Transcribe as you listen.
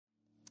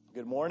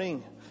Good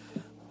morning.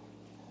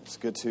 It's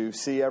good to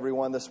see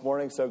everyone this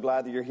morning. So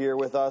glad that you're here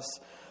with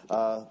us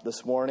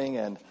this morning,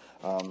 and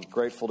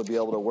grateful to be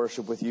able to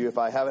worship with you. If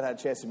I haven't had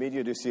a chance to meet you,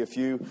 I do see a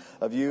few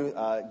of you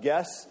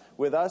guests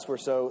with us. We're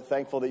so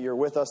thankful that you're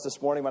with us this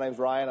morning. My name's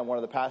Ryan. I'm one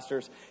of the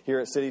pastors here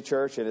at City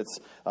Church, and it's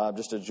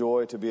just a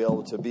joy to be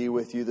able to be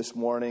with you this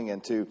morning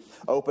and to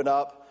open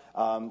up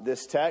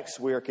this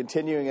text. We are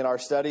continuing in our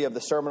study of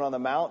the Sermon on the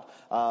Mount,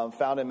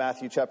 found in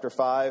Matthew chapter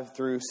 5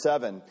 through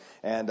 7.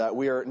 And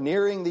we are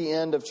nearing the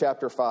end of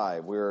chapter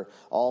 5. We're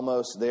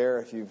almost there.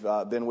 If you've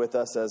been with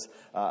us, as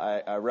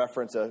I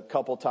referenced a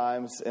couple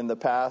times in the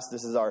past,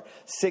 this is our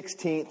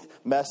 16th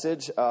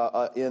message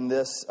in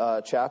this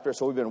chapter.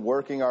 So we've been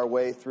working our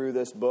way through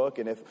this book.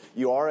 And if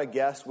you are a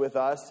guest with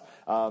us,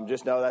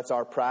 just know that's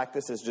our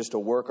practice, is just to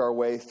work our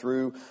way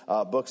through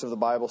books of the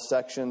Bible,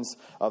 sections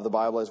of the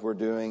Bible, as we're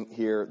doing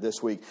here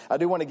this week. I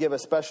do want to give a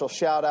special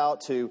shout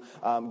out to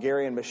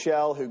Gary and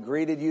Michelle, who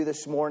greeted you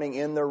this morning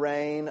in the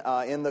rain,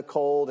 in the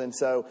cold, and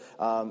so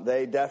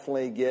they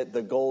definitely get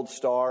the gold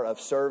star of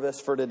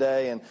service for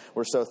today, and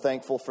we're so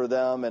thankful for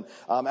them. And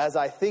as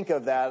I think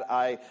of that,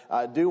 I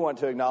do want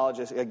to acknowledge,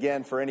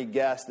 again, for any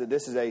guest, that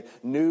this is a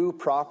new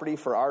property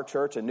for our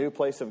church, a new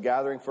place of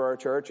gathering for our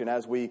church, and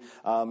as we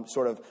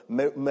sort of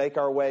make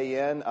our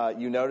way in,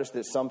 you notice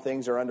that some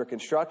things are under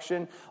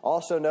construction.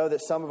 Also know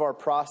that some of our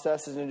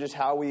processes and just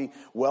how we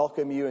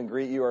welcome you and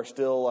greet you are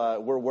still,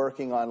 we're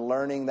working on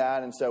learning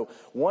that. And so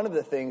one of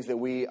the things that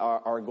we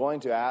are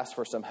going to ask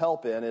for some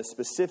help in is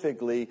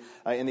specifically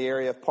in the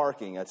area of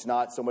parking. It's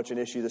not so much an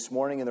issue this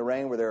morning in the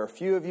rain where there are a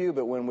few of you,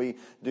 but when we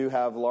do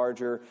have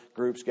larger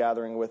groups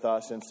gathering with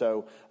us. And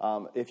so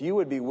if you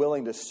would be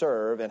willing to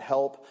serve and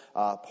help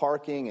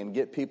parking and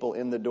get people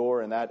in the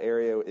door in that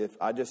area, if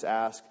I just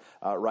ask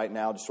right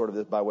now, just sort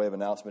of by way of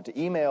announcement,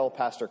 to email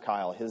Pastor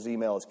Kyle. His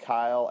email is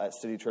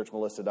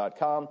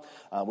kyle@citychurchmelissa.com.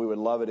 We would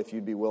love it if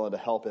you'd be willing to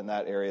help in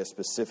that area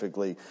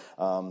specifically,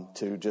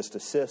 to just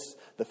assist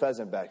the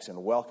Pheasantbecks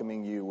in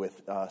welcoming you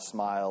with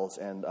smiles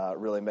and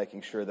really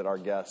making sure that our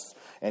guests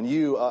and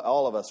you,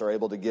 all of us, are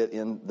able to get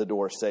in the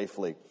door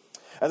safely.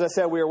 As I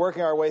said, we are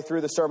working our way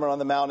through the Sermon on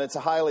the Mount. It's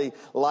highly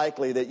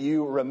likely that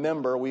you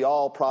remember, we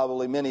all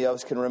probably, many of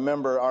us can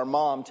remember our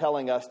mom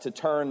telling us to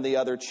turn the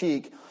other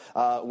cheek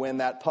when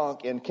that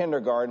punk in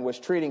kindergarten was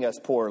treating us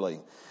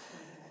poorly.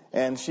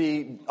 And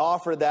she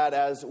offered that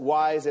as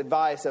wise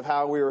advice of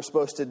how we were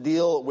supposed to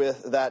deal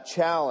with that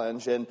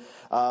challenge. And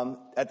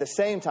at the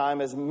same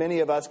time, as many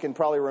of us can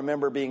probably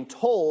remember being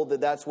told that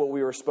that's what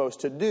we were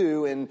supposed to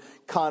do in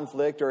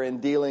conflict or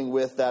in dealing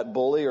with that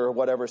bully or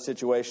whatever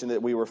situation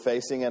that we were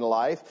facing in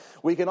life,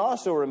 we can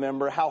also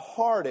remember how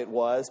hard it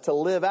was to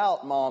live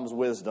out Mom's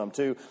wisdom,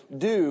 to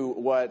do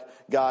what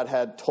God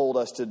had told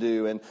us to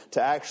do, and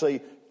to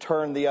actually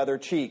turn the other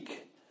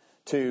cheek,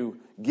 to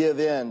give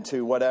in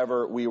to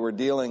whatever we were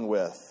dealing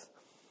with.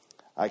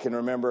 I can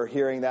remember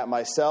hearing that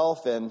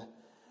myself, and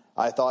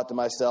I thought to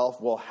myself,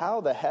 well,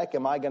 how the heck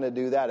am I going to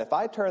do that? If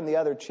I turn the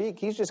other cheek,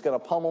 he's just going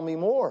to pummel me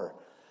more.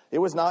 It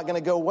was not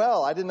going to go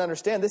well. I didn't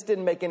understand. This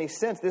didn't make any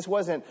sense. This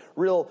wasn't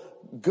real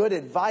good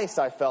advice,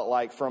 I felt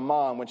like, from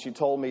Mom when she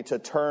told me to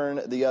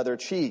turn the other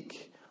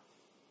cheek.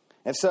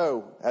 And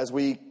so, as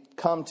we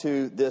come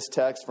to this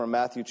text from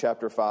Matthew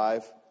chapter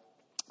 5,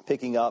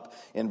 picking up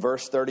in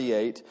verse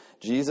 38,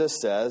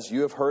 Jesus says,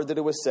 "You have heard that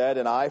it was said,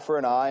 an eye for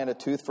an eye and a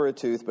tooth for a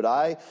tooth. But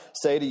I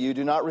say to you,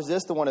 do not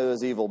resist the one who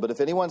is evil. But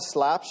if anyone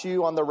slaps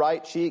you on the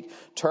right cheek,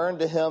 turn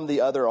to him the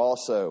other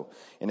also.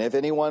 And if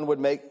anyone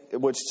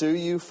would sue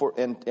you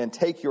and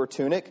take your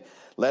tunic,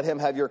 let him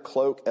have your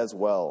cloak as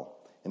well.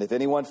 And if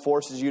anyone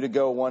forces you to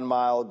go 1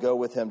 mile, go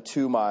with him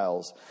 2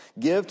 miles.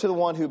 Give to the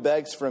one who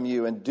begs from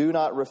you, and do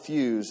not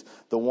refuse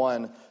the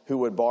one who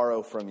would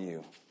borrow from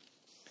you."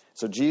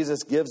 So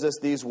Jesus gives us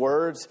these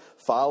words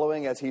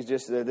following, as he's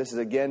just, this is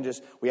again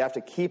just, we have to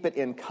keep it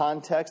in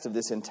context of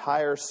this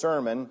entire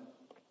sermon.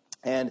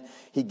 And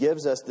he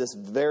gives us this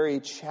very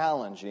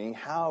challenging,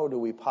 how do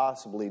we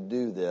possibly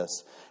do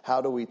this?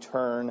 How do we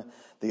turn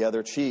the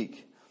other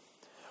cheek?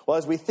 Well,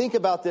 as we think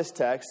about this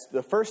text,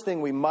 the first thing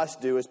we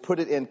must do is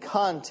put it in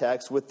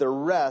context with the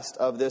rest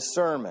of this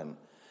sermon.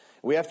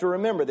 We have to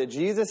remember that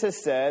Jesus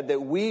has said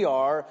that we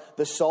are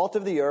the salt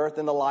of the earth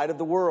and the light of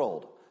the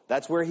world.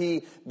 That's where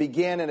he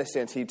began, in a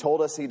sense. He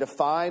told us, he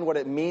defined what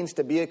it means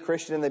to be a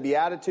Christian in the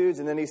Beatitudes,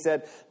 and then he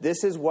said,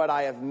 this is what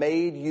I have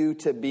made you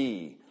to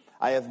be.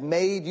 I have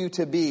made you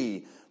to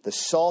be the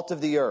salt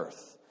of the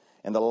earth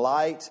and the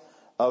light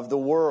of the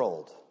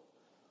world.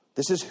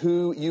 This is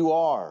who you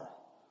are.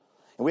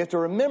 And we have to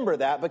remember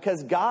that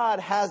because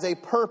God has a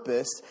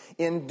purpose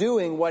in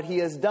doing what he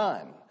has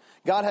done.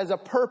 God has a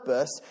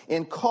purpose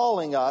in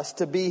calling us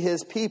to be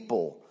his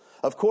people.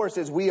 Of course,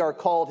 as we are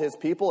called His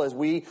people, as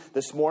we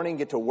this morning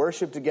get to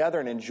worship together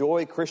and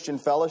enjoy Christian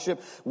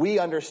fellowship, we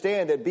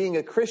understand that being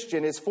a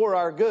Christian is for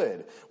our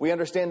good. We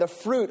understand the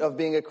fruit of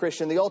being a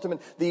Christian, the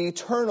ultimate, the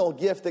eternal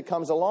gift that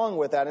comes along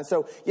with that. And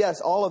so,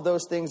 yes, all of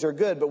those things are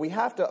good, but we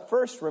have to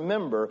first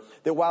remember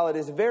that while it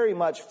is very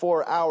much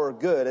for our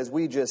good, as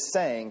we just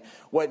sang,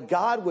 what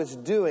God was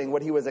doing,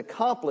 what He was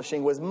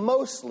accomplishing, was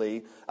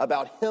mostly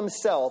about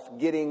Himself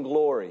getting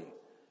glory.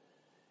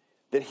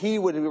 That He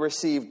would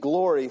receive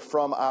glory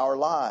from our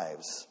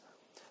lives.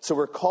 So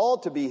we're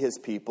called to be His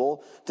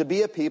people, to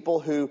be a people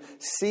who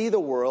see the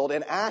world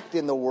and act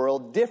in the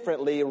world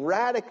differently,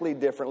 radically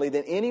differently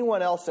than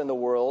anyone else in the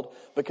world,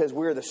 because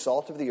we're the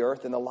salt of the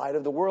earth and the light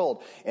of the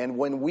world. And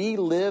when we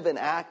live and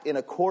act in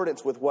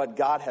accordance with what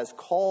God has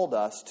called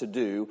us to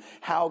do,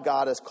 how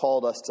God has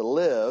called us to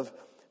live,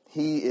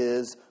 He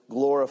is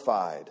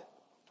glorified.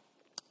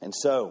 And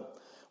so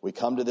we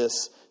come to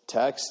this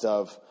text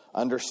of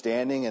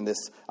understanding and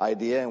this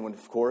idea, and when,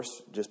 of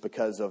course, just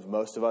because of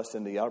most of us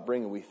in the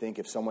upbringing, we think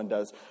if someone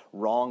does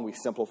wrong, we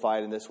simplify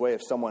it in this way.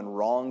 If someone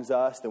wrongs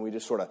us, then we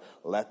just sort of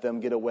let them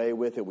get away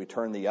with it. We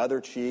turn the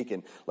other cheek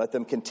and let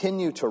them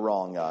continue to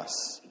wrong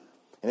us.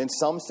 And in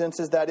some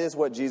senses, that is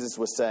what Jesus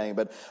was saying.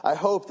 But I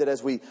hope that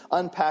as we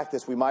unpack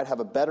this, we might have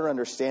a better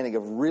understanding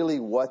of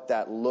really what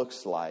that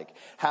looks like.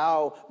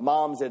 How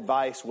Mom's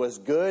advice was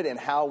good and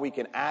how we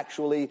can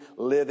actually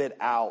live it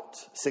out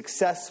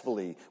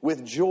successfully,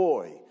 with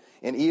joy,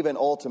 and even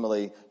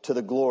ultimately to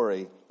the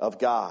glory of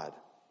God.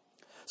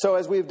 So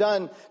as we've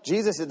done,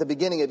 Jesus at the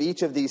beginning of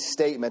each of these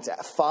statements,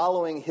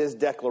 following His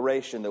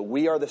declaration that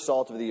we are the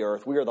salt of the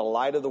earth, we are the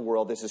light of the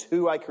world, this is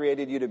who I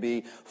created you to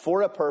be,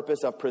 for a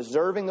purpose of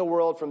preserving the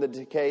world from the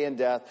decay and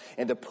death,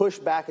 and to push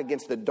back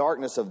against the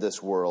darkness of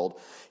this world,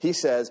 He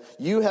says,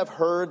 you have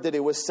heard that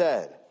it was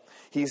said.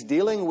 He's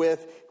dealing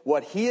with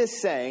what He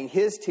is saying,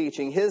 His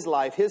teaching, His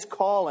life, His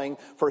calling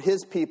for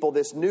His people,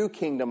 this new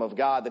kingdom of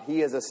God that He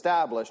has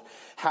established,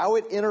 how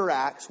it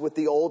interacts with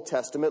the Old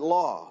Testament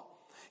law.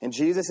 And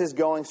Jesus is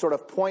going sort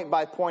of point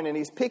by point, and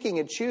He's picking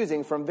and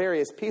choosing from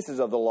various pieces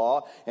of the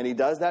law, and He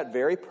does that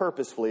very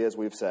purposefully, as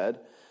we've said.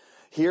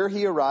 Here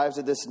He arrives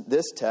at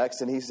this text,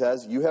 and He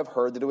says, you have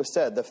heard that it was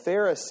said. The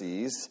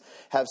Pharisees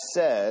have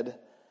said,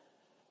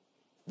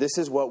 this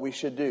is what we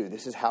should do.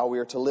 This is how we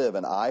are to live.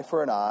 An eye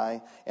for an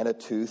eye and a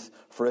tooth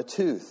for a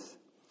tooth.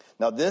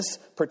 Now, this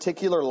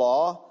particular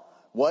law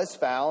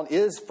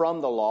is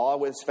from the law. It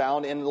was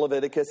found in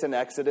Leviticus and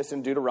Exodus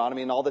and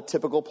Deuteronomy and all the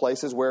typical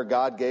places where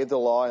God gave the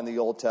law in the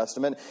Old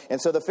Testament. And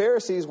so the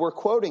Pharisees were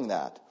quoting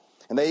that.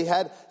 And they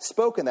had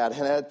spoken that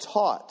and had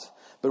taught.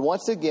 But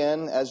once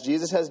again, as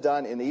Jesus has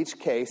done in each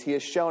case, He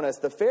has shown us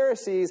the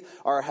Pharisees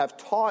have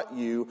taught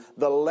you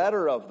the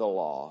letter of the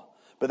law,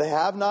 but they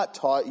have not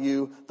taught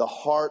you the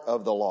heart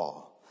of the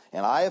law.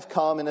 And I have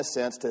come, in a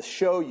sense, to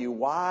show you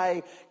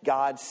why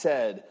God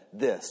said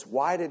this.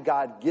 Why did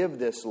God give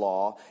this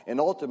law? And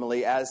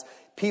ultimately, as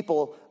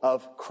people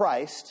of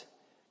Christ,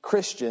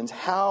 Christians,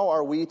 how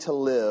are we to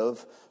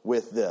live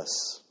with this?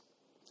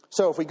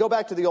 So if we go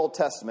back to the Old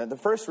Testament, the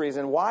first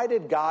reason, why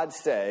did God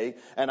say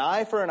an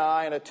eye for an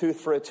eye and a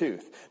tooth for a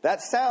tooth?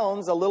 That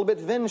sounds a little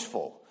bit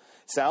vengeful.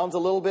 Sounds a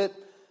little bit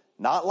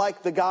not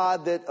like the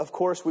God that, of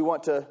course, we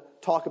want to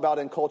talk about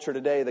in culture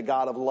today, the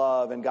God of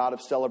love and God of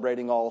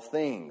celebrating all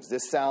things.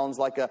 This sounds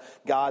like a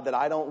God that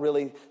I don't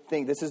really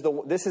think, this is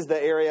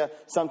the area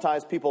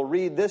sometimes people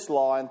read this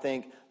law and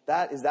think,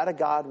 is that a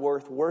God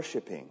worth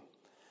worshiping?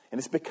 And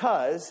it's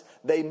because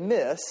they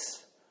miss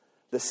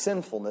the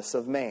sinfulness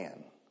of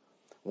man.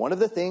 One of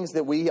the things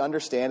that we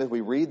understand as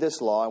we read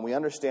this law and we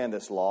understand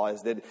this law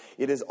is that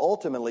it is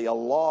ultimately a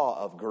law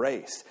of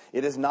grace.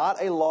 It is not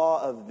a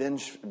law of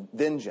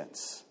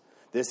vengeance.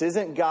 This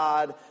isn't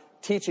God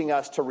teaching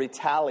us to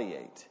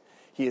retaliate.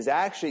 He has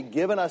actually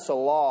given us a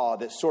law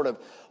that sort of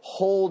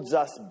holds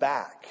us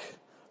back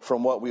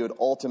from what we would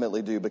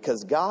ultimately do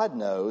because God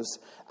knows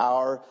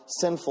our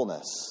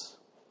sinfulness.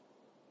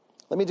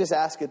 Let me just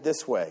ask it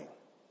this way.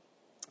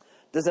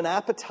 Does an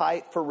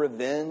appetite for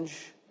revenge,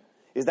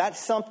 is that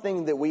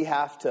something that we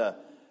have to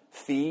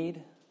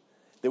feed?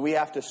 That we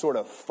have to sort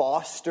of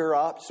foster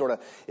up? Sort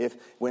of,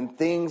 when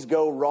things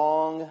go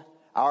wrong,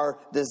 our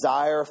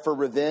desire for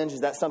revenge,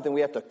 is that something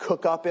we have to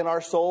cook up in our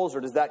souls,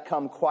 or does that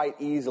come quite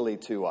easily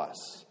to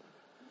us?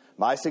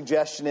 My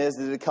suggestion is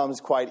that it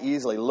comes quite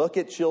easily. Look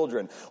at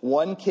children.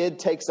 One kid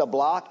takes a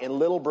block and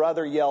little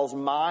brother yells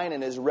mine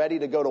and is ready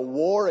to go to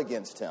war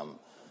against him,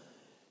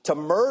 to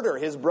murder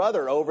his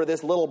brother over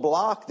this little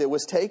block that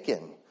was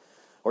taken.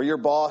 Or your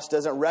boss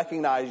doesn't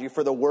recognize you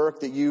for the work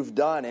that you've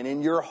done, and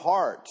in your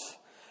heart,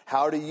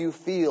 how do you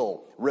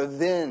feel?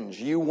 Revenge.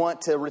 You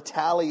want to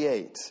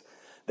retaliate.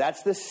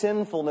 That's the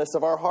sinfulness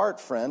of our heart,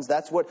 friends.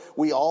 That's what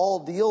we all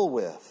deal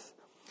with.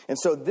 And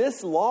so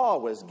this law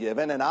was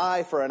given, an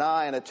eye for an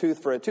eye and a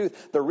tooth for a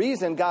tooth. The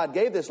reason God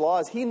gave this law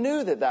is He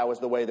knew that that was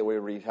the way that we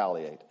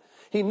retaliate.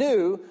 He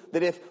knew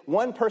that if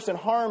one person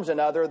harms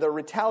another, the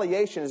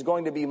retaliation is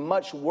going to be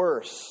much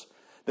worse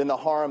than the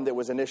harm that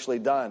was initially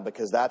done,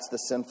 because that's the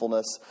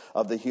sinfulness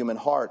of the human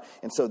heart.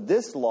 And so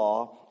this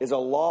law is a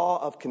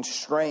law of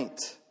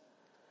constraint.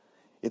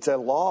 It's a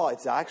law,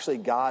 it's actually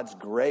God's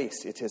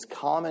grace. It's His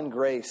common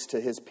grace to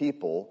His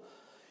people.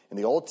 In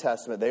the Old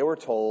Testament, they were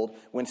told,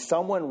 when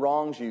someone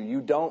wrongs you,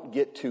 you don't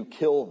get to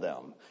kill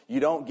them.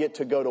 You don't get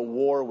to go to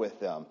war with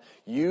them.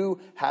 You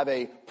have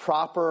a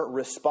proper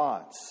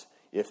response.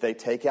 If they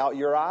take out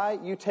your eye,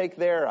 you take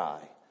their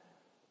eye.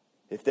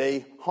 If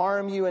they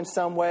harm you in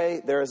some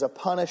way, there is a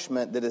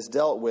punishment that is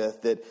dealt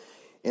with that,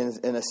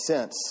 in a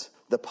sense,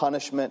 the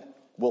punishment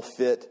will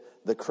fit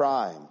the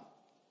crime.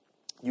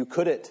 You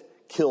couldn't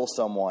kill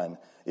someone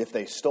if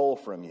they stole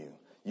from you.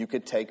 You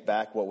could take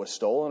back what was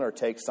stolen or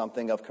take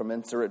something of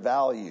commensurate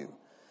value.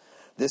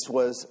 This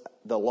was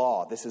the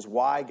law. This is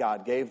why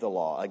God gave the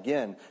law.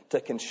 Again,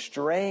 to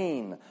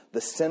constrain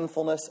the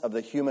sinfulness of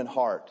the human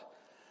heart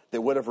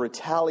that would have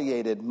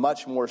retaliated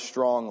much more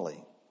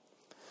strongly.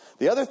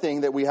 The other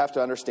thing that we have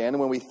to understand,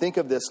 when we think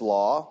of this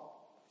law,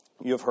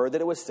 you have heard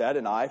that it was said,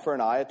 an eye for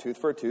an eye, a tooth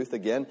for a tooth.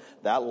 Again,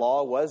 that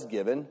law was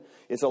given.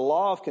 It's a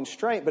law of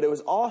constraint, but it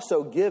was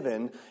also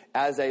given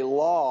as a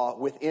law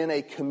within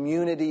a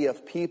community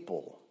of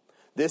people.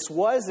 This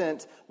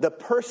wasn't the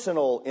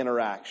personal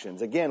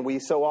interactions. Again, we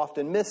so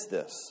often miss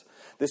this.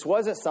 This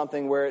wasn't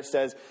something where it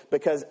says,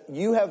 because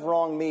you have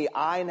wronged me,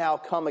 I now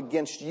come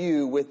against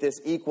you with this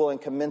equal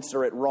and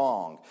commensurate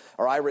wrong,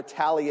 or I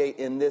retaliate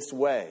in this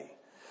way.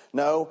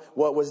 No,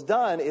 what was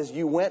done is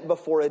you went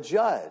before a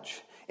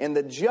judge, and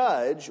the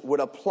judge would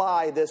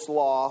apply this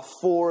law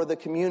for the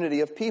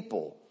community of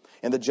people.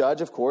 And the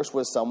judge, of course,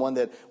 was someone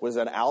that was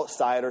an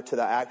outsider to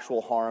the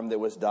actual harm that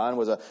was done,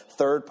 was a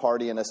third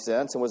party in a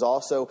sense, and was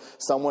also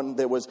someone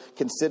that was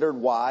considered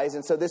wise.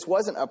 And so this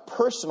wasn't a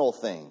personal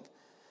thing.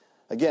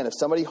 Again, if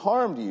somebody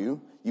harmed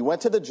you, you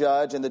went to the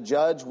judge, and the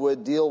judge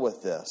would deal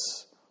with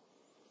this.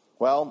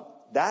 Well,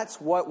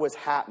 that's what was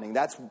happening.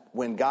 That's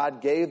when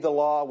God gave the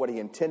law, what He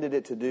intended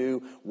it to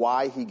do,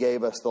 why He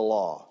gave us the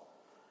law.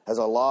 As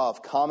a law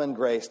of common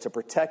grace to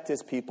protect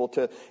His people,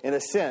 to, in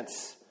a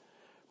sense,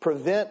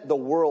 prevent the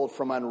world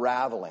from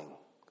unraveling.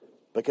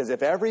 Because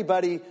if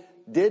everybody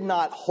did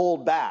not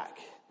hold back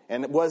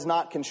and was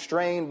not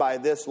constrained by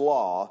this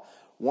law,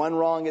 one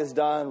wrong is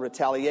done,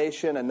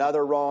 retaliation,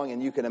 another wrong,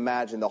 and you can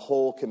imagine the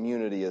whole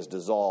community is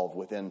dissolved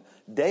within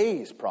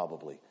days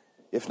probably,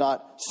 if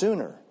not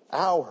sooner,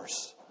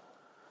 hours.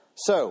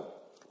 So,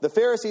 the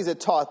Pharisees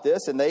had taught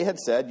this, and they had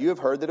said, you have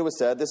heard that it was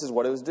said, this is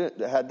what it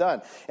had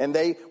done. And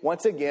they,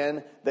 once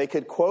again, they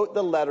could quote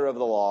the letter of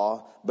the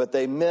law, but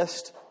they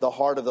missed the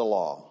heart of the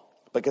law,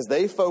 because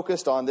they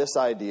focused on this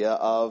idea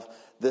of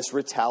this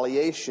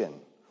retaliation.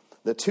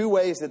 The two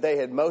ways that they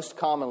had most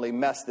commonly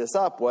messed this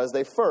up was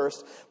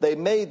they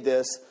made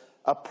this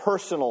a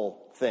personal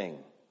thing.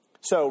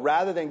 So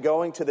rather than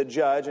going to the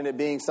judge and it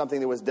being something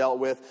that was dealt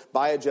with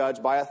by a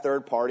judge, by a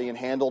third party, and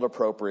handled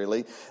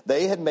appropriately,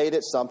 they had made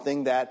it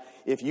something that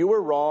if you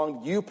were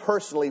wrong, you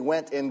personally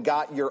went and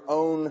got your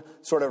own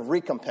sort of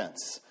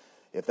recompense.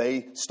 If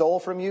they stole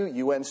from you,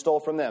 you went and stole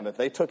from them. If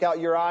they took out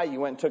your eye, you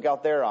went and took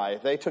out their eye.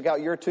 If they took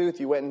out your tooth,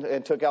 you went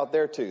and took out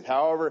their tooth.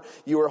 However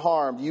you were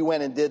harmed, you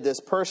went and did this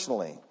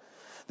personally.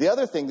 The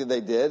other thing that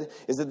they did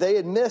is that they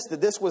had missed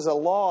that this was a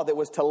law that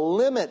was to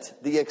limit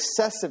the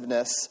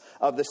excessiveness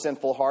of the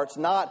sinful hearts,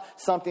 not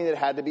something that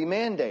had to be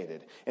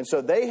mandated. And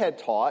so they had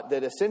taught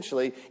that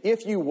essentially,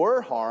 if you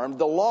were harmed,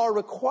 the law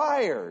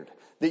required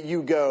that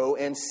you go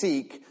and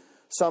seek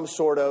some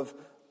sort of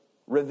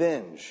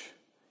revenge.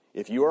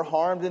 If you are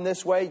harmed in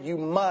this way, you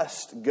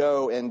must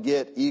go and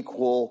get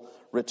equal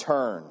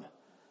return.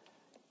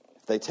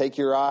 If they take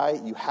your eye,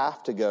 you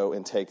have to go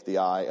and take the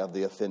eye of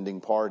the offending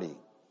party.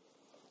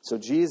 So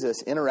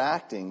Jesus,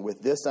 interacting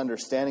with this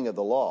understanding of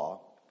the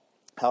law,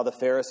 how the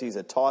Pharisees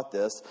had taught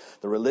this,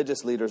 the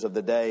religious leaders of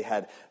the day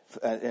had,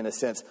 in a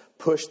sense,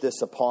 pushed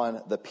this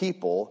upon the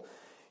people.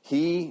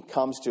 He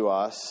comes to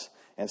us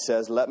and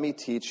says, let me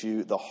teach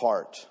you the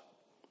heart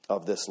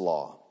of this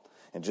law.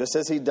 And just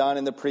as he'd done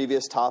in the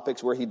previous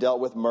topics where he dealt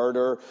with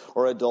murder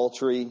or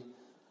adultery,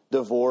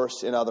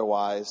 divorce and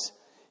otherwise,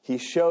 he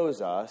shows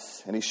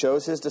us, and he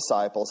shows his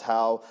disciples,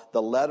 how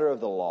the letter of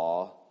the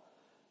law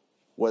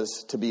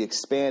was to be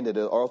expanded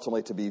and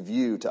ultimately to be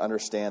viewed to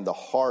understand the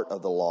heart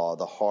of the law,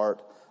 the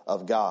heart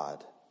of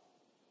God.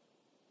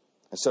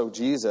 And so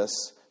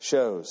Jesus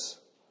shows,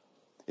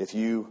 if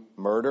you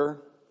murder,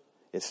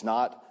 it's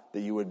not that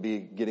you would be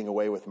getting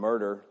away with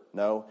murder.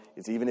 No,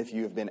 it's even if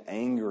you have been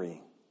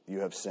angry,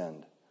 you have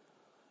sinned.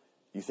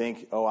 You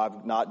think, oh,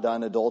 I've not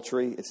done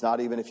adultery. It's not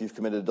even if you've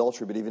committed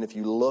adultery, but even if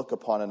you look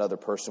upon another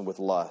person with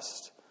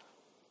lust.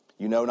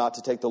 You know not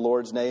to take the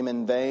Lord's name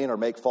in vain or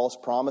make false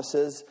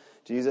promises.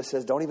 Jesus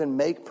says, don't even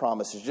make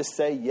promises. Just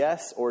say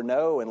yes or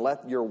no and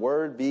let your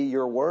word be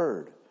your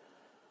word.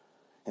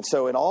 And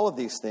so in all of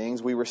these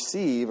things, we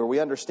receive or we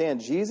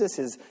understand Jesus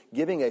is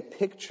giving a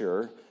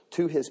picture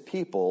to his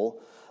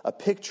people, a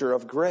picture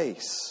of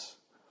grace.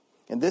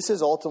 And this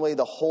is ultimately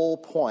the whole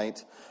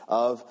point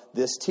of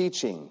this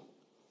teaching.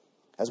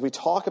 As we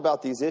talk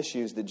about these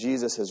issues that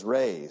Jesus has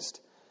raised,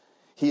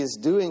 He is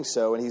doing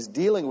so, and he's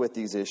dealing with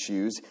these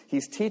issues.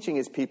 He's teaching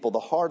his people the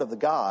heart of the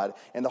God,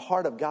 and the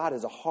heart of God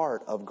is a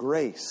heart of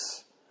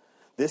grace.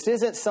 This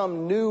isn't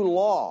some new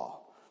law.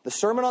 The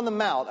Sermon on the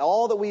Mount,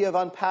 all that we have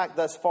unpacked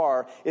thus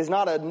far, is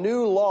not a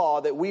new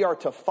law that we are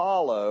to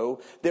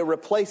follow that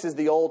replaces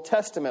the Old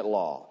Testament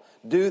law.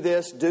 Do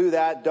this, do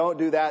that, don't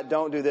do that,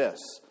 don't do this.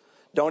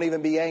 Don't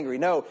even be angry.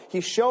 No,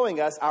 he's showing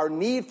us our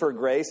need for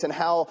grace and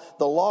how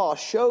the law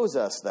shows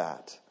us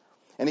that.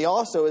 And he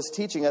also is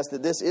teaching us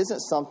that this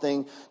isn't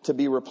something to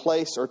be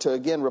replaced or to,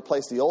 again,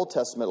 replace the Old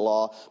Testament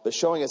law, but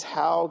showing us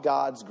how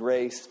God's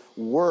grace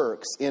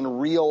works in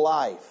real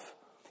life.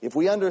 If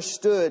we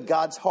understood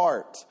God's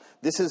heart,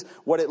 this is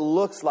what it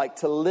looks like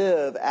to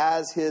live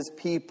as his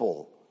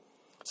people.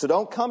 So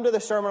don't come to the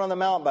Sermon on the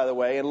Mount, by the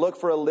way, and look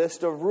for a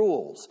list of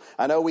rules.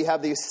 I know we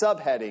have these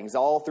subheadings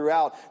all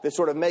throughout that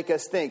sort of make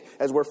us think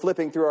as we're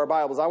flipping through our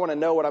Bibles. I want to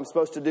know what I'm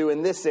supposed to do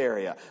in this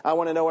area. I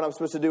want to know what I'm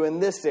supposed to do in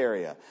this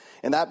area.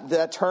 And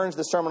that turns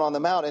the Sermon on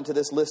the Mount into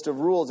this list of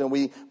rules. And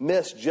we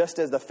miss, just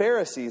as the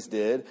Pharisees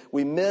did,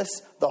 we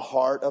miss the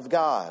heart of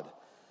God.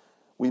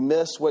 We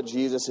miss what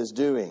Jesus is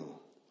doing.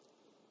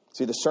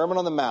 See, the Sermon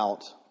on the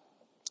Mount,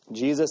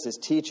 Jesus is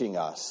teaching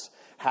us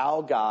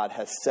how God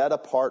has set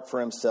apart for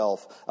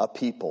himself a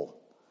people,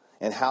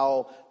 and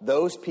how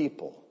those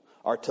people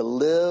are to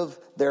live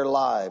their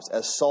lives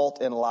as salt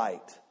and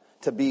light,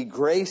 to be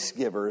grace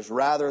givers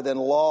rather than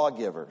law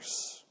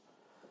givers.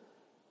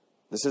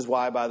 This is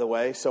why, by the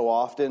way, so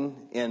often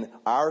in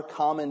our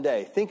common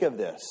day, think of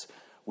this,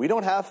 we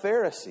don't have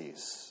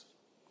Pharisees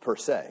per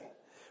se.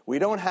 We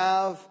don't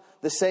have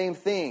the same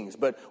things.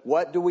 But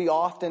what do we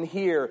often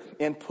hear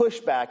in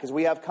pushback as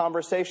we have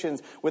conversations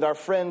with our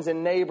friends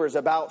and neighbors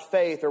about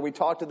faith, or we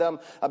talk to them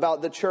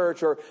about the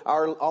church or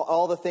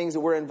all the things that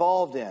we're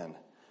involved in?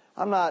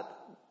 I'm not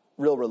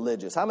real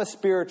religious. I'm a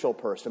spiritual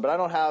person, but I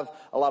don't have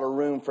a lot of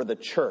room for the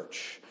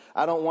church.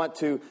 I don't want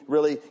to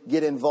really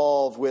get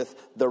involved with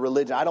the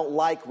religion. I don't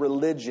like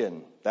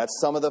religion. That's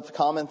some of the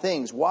common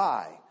things.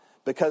 Why?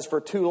 Because for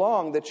too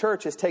long, the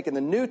church has taken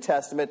the New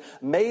Testament,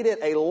 made it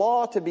a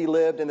law to be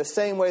lived in the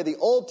same way the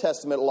Old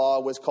Testament law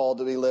was called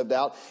to be lived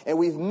out. And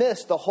we've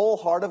missed the whole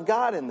heart of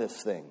God in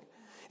this thing.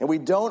 And we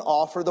don't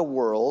offer the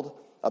world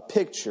a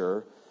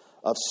picture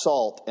of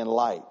salt and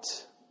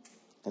light.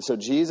 And so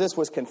Jesus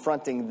was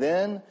confronting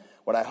then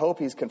what I hope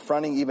he's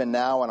confronting even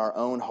now in our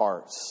own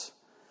hearts.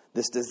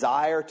 This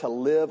desire to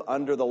live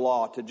under the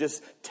law, to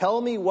just tell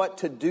me what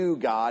to do,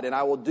 God, and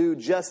I will do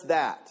just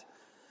that.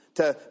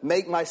 To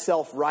make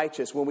myself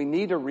righteous, when we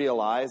need to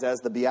realize,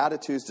 as the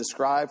Beatitudes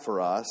describe for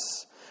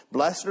us,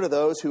 blessed are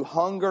those who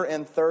hunger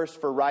and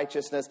thirst for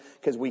righteousness,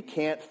 because we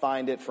can't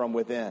find it from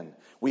within.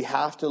 We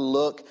have to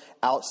look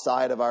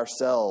outside of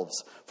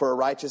ourselves for a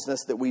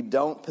righteousness that we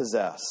don't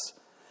possess.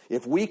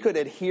 If we could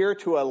adhere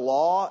to a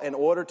law in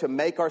order to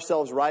make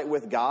ourselves right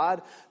with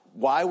God,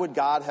 why would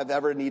God have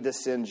ever need to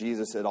send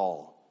Jesus at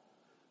all?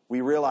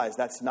 We realize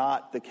that's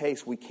not the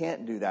case. We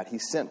can't do that. He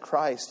sent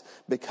Christ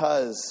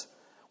because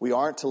we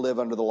aren't to live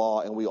under the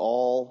law, and we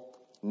all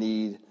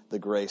need the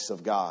grace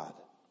of God.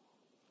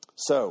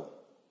 So,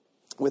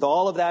 with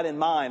all of that in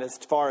mind, as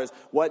far as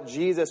what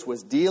Jesus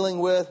was dealing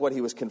with, what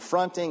he was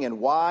confronting, and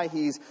why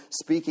he's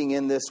speaking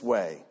in this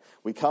way,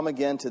 we come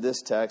again to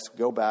this text,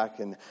 go back,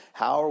 and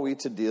how are we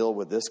to deal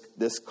with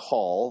this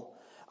call?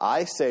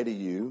 I say to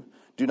you,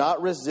 do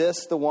not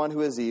resist the one who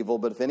is evil,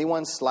 but if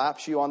anyone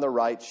slaps you on the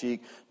right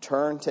cheek,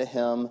 turn to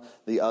him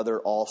the other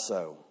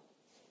also.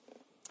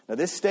 Now,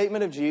 this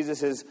statement of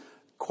Jesus is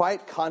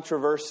quite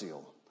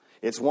controversial.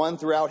 It's one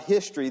throughout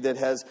history that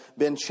has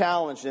been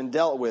challenged and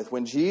dealt with.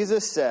 When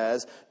Jesus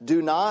says,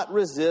 do not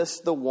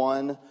resist the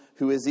one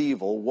who is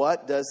evil,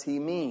 what does he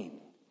mean?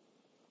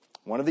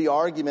 One of the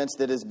arguments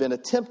that has been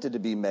attempted to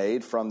be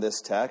made from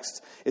this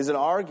text is an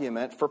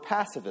argument for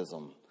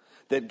pacifism.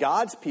 That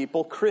God's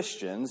people,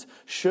 Christians,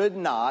 should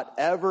not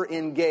ever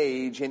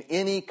engage in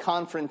any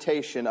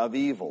confrontation of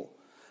evil.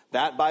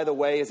 That, by the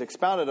way, is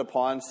expounded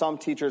upon. Some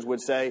teachers would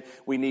say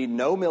we need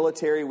no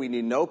military, we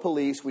need no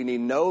police, we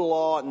need no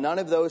law, none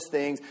of those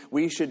things.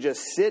 We should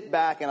just sit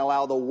back and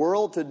allow the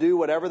world to do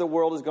whatever the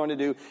world is going to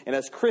do. And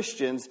as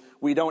Christians,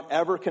 we don't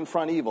ever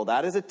confront evil.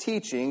 That is a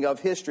teaching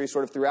of history,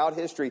 sort of throughout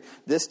history.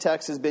 This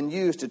text has been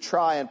used to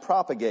try and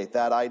propagate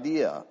that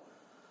idea.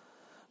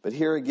 But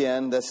here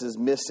again, this is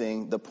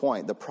missing the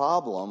point. The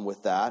problem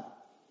with that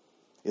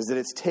is that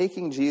it's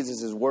taking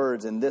Jesus'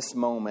 words in this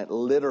moment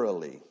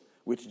literally,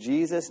 which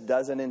Jesus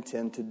doesn't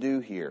intend to do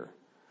here.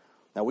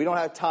 Now, we don't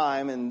have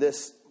time in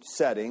this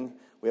setting.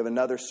 We have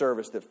another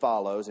service that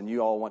follows, and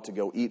you all want to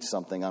go eat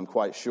something, I'm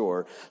quite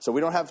sure. So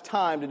we don't have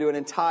time to do an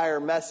entire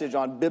message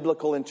on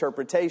biblical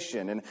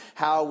interpretation and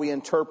how we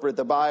interpret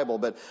the Bible.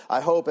 But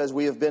I hope as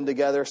we have been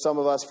together, some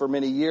of us for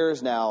many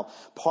years now,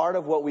 part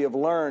of what we have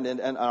learned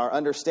and our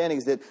understanding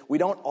is that we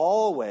don't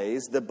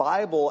always, the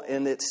Bible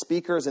and its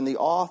speakers and the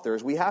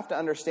authors, we have to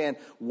understand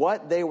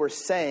what they were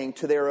saying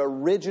to their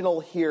original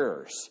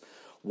hearers.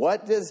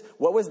 What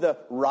was the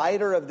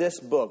writer of this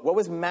book? What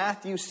was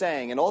Matthew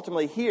saying? And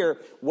ultimately here,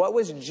 what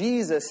was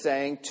Jesus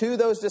saying to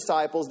those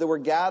disciples that were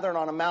gathered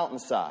on a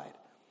mountainside?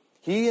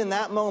 He in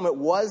that moment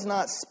was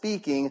not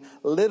speaking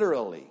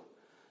literally.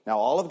 Now,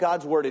 all of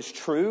God's word is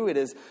true. It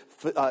is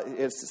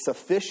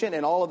sufficient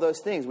in all of those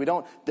things. We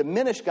don't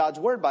diminish God's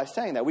word by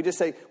saying that. We just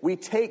say we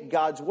take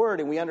God's word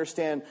and we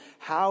understand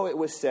how it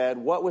was said,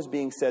 what was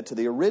being said to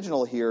the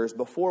original hearers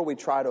before we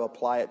try to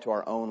apply it to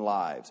our own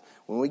lives.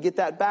 When we get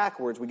that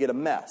backwards, we get a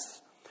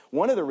mess.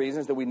 One of the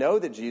reasons that we know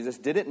that Jesus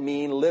didn't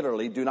mean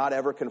literally, do not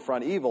ever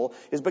confront evil,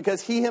 is because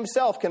he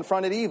himself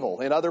confronted evil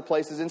in other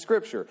places in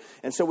Scripture.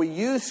 And so we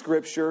use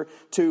Scripture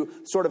to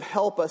sort of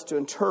help us to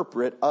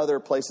interpret other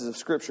places of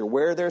Scripture.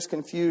 Where there's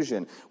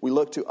confusion, we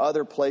look to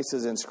other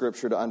places in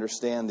Scripture to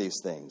understand these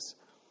things.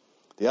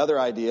 The other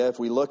idea, if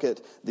we look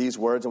at these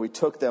words and we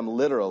took them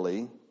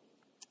literally,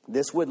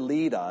 this would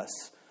lead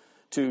us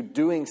to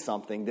doing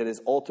something that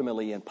is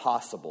ultimately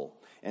impossible.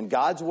 And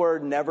God's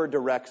word never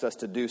directs us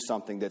to do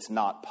something that's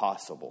not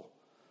possible.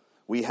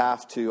 We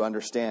have to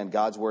understand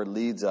God's word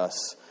leads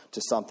us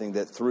to something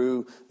that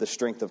through the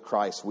strength of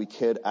Christ we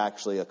could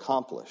actually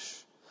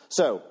accomplish.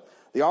 So,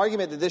 the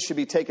argument that this should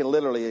be taken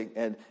literally,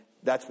 and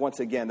that's once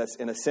again, that's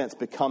in a sense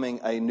becoming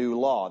a new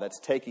law. That's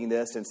taking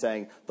this and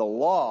saying the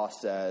law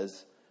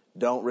says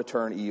don't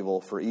return evil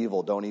for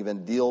evil. Don't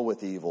even deal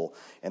with evil.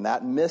 And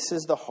that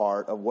misses the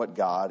heart of what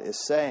God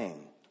is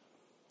saying.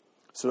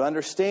 So to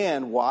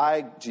understand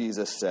why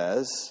Jesus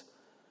says,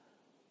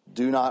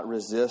 do not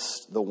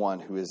resist the one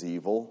who is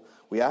evil,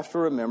 we have to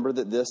remember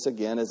that this,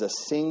 again, is a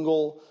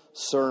single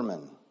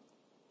sermon.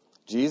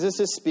 Jesus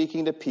is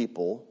speaking to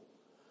people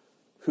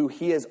who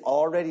he has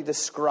already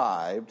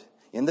described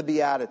in the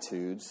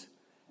Beatitudes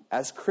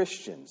as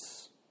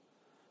Christians.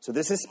 So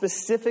this is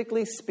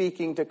specifically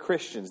speaking to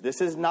Christians.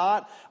 This is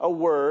not a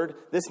word,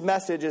 this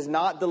message is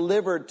not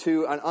delivered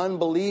to an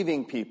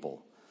unbelieving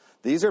people.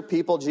 These are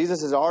people,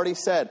 Jesus has already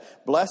said,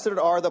 blessed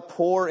are the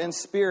poor in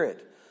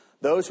spirit,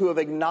 those who have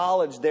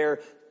acknowledged their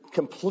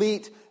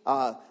complete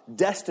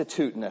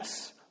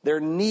destituteness,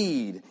 their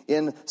need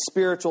in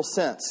spiritual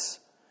sense.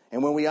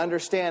 And when we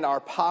understand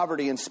our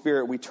poverty in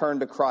spirit, we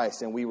turn to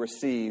Christ and we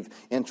receive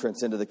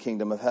entrance into the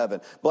kingdom of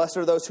heaven. Blessed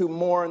are those who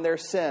mourn their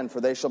sin,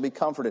 for they shall be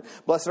comforted.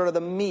 Blessed are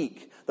the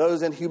meek,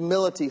 those in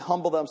humility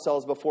humble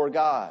themselves before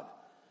God.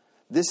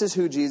 This is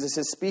who Jesus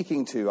is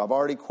speaking to. I've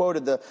already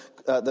quoted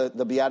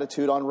the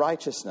Beatitude on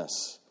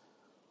righteousness.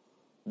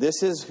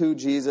 This is who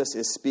Jesus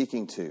is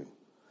speaking to.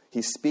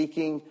 He's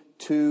speaking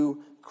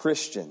to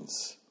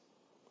Christians.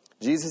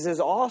 Jesus is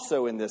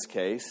also, in this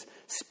case,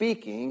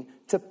 speaking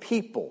to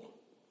people,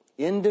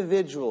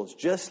 individuals,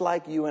 just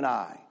like you and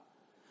I.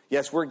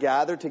 Yes, we're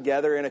gathered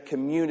together in a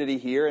community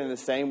here in the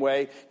same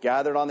way,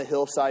 gathered on the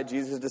hillside.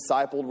 Jesus'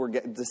 disciples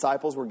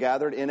were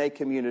gathered in a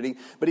community,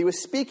 but he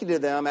was speaking to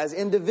them as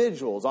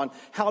individuals on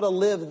how to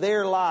live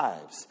their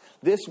lives.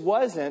 This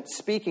wasn't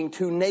speaking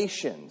to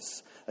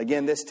nations.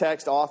 Again, this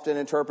text, often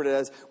interpreted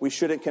as we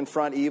shouldn't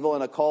confront evil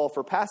and a call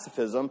for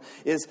pacifism,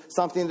 is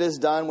something that is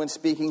done when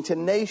speaking to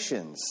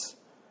nations.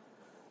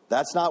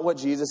 That's not what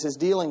Jesus is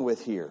dealing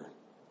with here.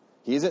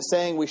 He isn't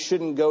saying we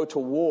shouldn't go to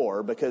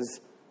war because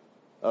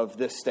of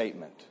this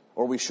statement,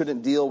 or we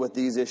shouldn't deal with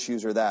these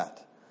issues or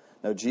that.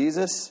 No,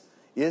 Jesus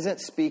isn't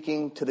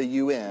speaking to the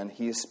UN.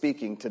 He is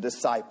speaking to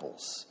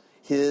disciples,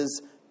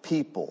 his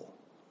people.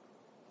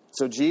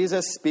 So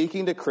Jesus,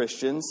 speaking to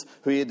Christians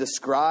who he had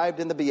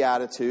described in the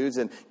Beatitudes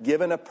and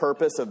given a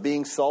purpose of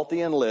being salty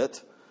and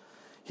lit,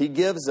 he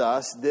gives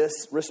us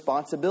this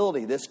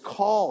responsibility, this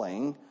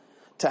calling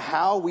to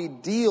how we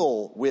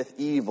deal with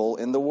evil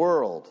in the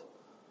world.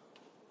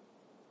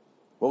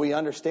 What we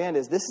understand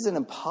is this is an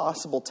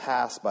impossible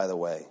task, by the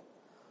way,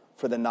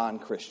 for the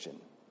non-Christian.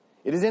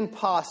 It is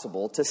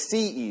impossible to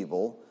see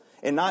evil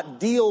and not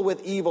deal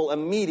with evil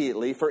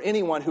immediately for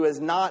anyone who has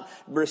not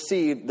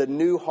received the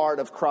new heart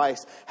of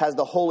Christ, has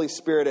the Holy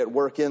Spirit at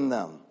work in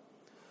them.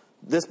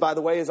 This, by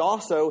the way, is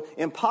also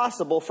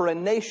impossible for a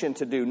nation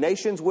to do.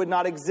 Nations would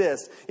not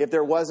exist if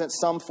there wasn't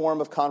some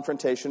form of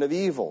confrontation of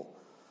evil.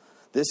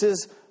 This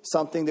is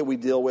something that we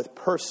deal with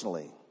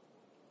personally.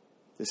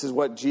 This is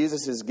what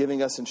Jesus is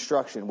giving us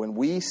instruction. When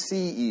we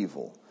see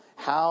evil,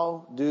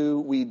 how do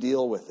we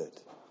deal with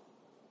it?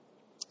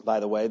 By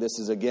the way, this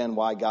is again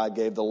why God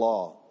gave the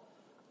law.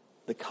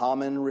 The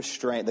common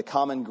restraint, the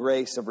common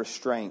grace of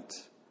restraint.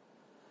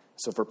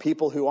 So for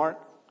people who aren't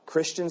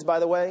Christians, by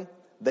the way,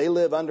 they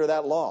live under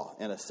that law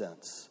in a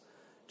sense.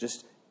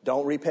 Just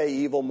don't repay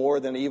evil more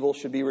than evil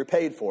should be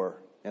repaid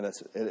for. And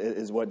that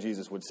is what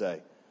Jesus would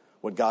say.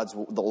 What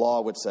the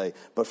law would say.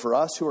 But for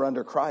us who are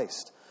under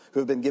Christ, who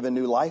have been given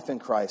new life in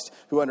Christ,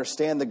 who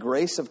understand the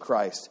grace of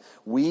Christ,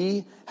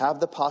 we have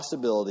the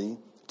possibility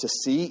to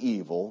see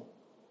evil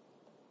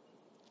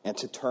and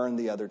to turn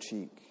the other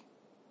cheek,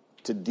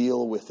 to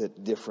deal with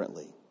it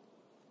differently.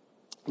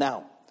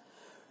 Now,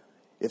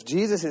 if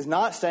Jesus is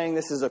not saying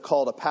this is a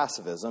call to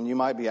pacifism, you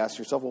might be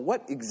asking yourself, well,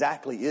 what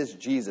exactly is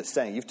Jesus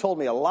saying? You've told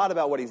me a lot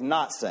about what he's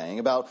not saying,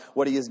 about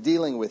what he is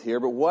dealing with here,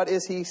 but what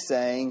is he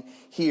saying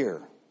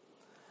here?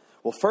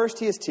 Well, first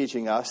he is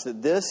teaching us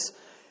that this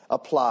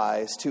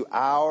applies to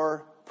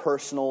our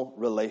personal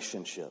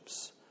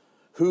relationships,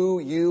 who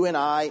you and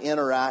I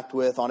interact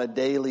with on a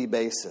daily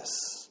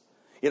basis.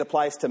 It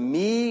applies to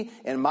me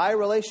and my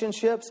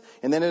relationships,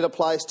 and then it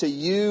applies to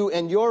you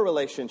and your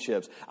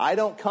relationships. I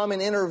don't come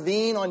and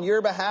intervene on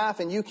your behalf,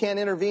 and you can't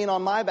intervene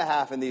on my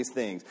behalf in these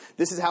things.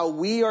 This is how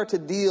we are to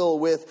deal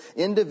with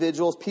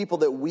individuals, people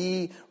that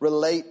we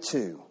relate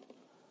to,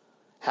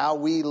 how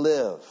we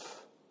live.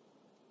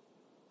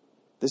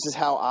 This is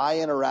how I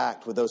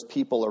interact with those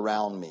people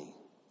around me.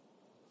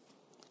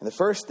 And the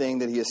first thing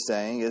that he is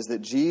saying is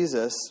that he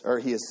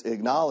is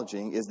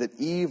acknowledging, is that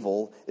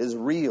evil is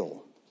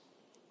real.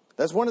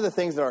 That's one of the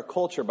things that our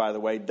culture, by the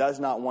way, does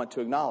not want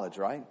to acknowledge,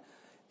 right?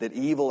 That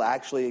evil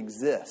actually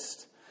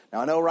exists.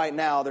 Now, I know right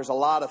now there's a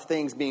lot of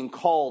things being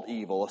called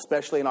evil,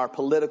 especially in our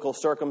political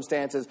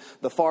circumstances.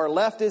 The far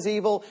left is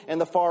evil, and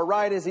the far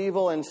right is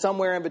evil, and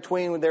somewhere in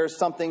between there's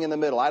something in the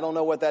middle. I don't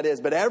know what that is,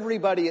 but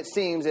everybody, it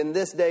seems, in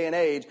this day and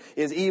age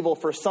is evil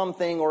for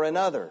something or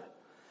another.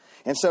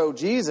 And so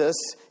Jesus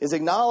is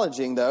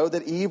acknowledging, though,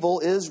 that evil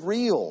is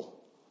real.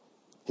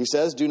 He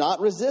says, do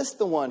not resist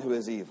the one who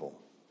is evil.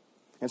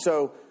 And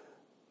so,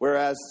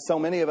 whereas so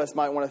many of us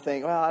might want to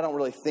think, well, I don't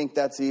really think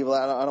that's evil.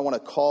 I don't want to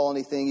call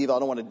anything evil. I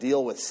don't want to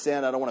deal with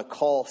sin. I don't want to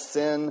call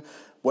sin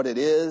what it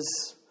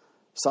is.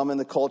 Some in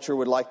the culture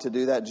would like to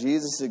do that.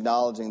 Jesus is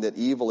acknowledging that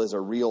evil is a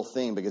real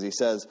thing because he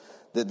says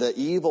that the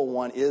evil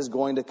one is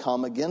going to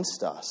come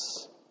against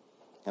us.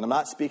 And I'm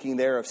not speaking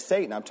there of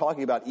Satan. I'm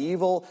talking about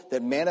evil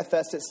that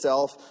manifests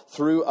itself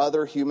through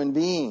other human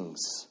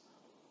beings.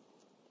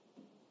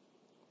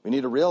 We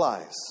need to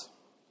realize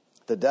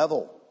the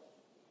devil,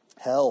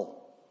 hell,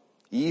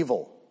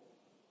 evil,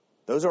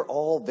 those are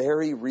all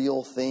very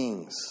real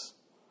things.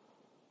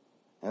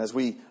 And as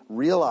we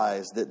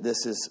realize that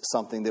this is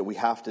something that we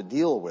have to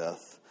deal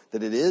with,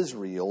 that it is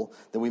real,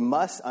 then we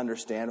must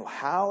understand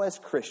how as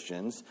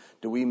Christians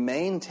do we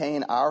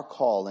maintain our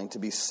calling to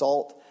be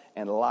salt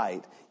and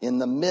light in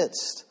the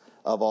midst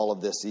of all of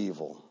this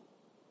evil.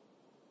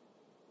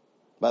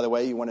 By the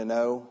way, you want to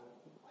know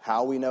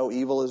how we know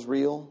evil is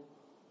real?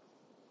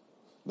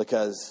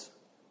 Because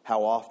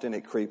how often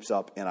it creeps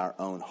up in our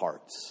own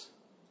hearts.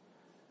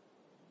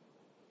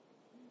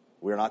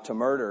 We're not to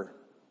murder.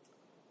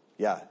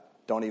 Yeah,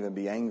 don't even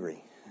be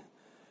angry.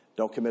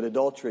 Don't commit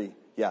adultery.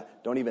 Yeah,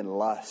 don't even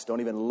lust.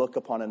 Don't even look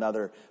upon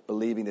another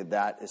believing that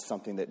that is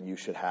something that you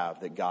should have,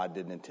 that God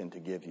didn't intend to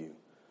give you.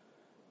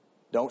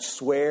 Don't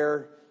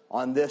swear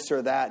on this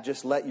or that.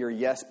 Just let your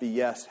yes be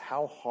yes.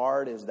 How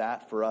hard is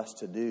that for us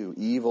to do?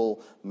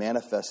 Evil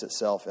manifests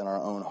itself in our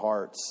own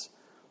hearts.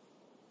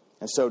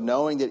 And so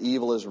knowing that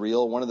evil is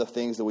real, one of the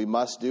things that we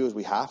must do is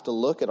we have to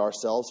look at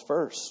ourselves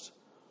first.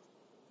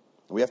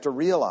 We have to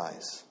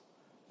realize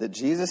that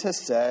Jesus has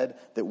said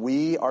that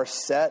we are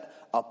set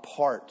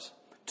apart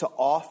to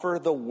offer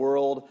the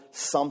world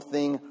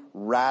something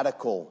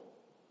radical.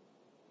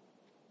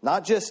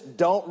 Not just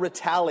don't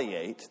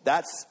retaliate.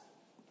 That's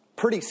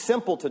pretty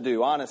simple to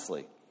do,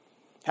 honestly.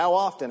 How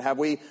often have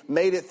we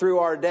made it through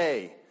our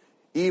day?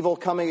 Evil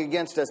coming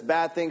against us,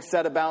 bad things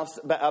said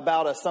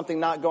about us, something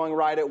not going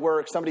right at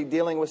work, somebody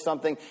dealing with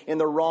something in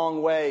the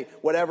wrong way,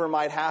 whatever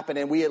might happen.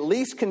 And we at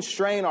least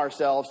constrain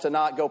ourselves to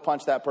not go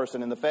punch that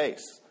person in the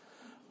face.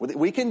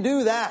 We can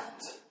do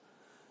that.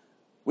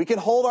 We can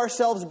hold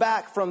ourselves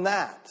back from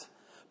that.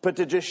 But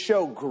to just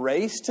show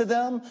grace to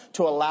them,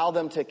 to allow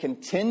them to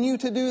continue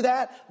to do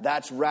that,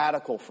 that's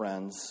radical,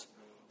 friends.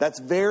 That's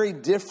very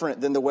different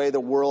than the way the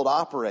world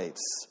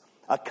operates.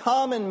 A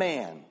common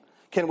man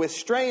can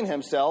restrain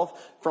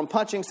himself from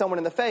punching someone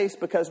in the face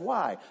because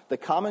why? The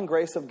common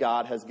grace of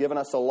God has given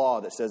us a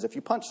law that says if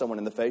you punch someone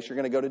in the face, you're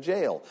going to go to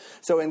jail.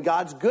 So in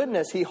God's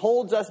goodness, he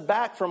holds us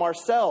back from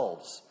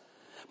ourselves.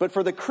 But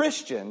for the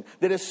Christian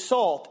that is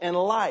salt and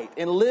light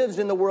and lives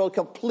in the world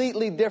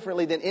completely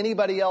differently than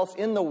anybody else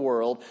in the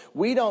world,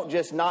 we don't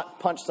just not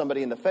punch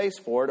somebody in the face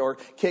for it or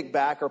kick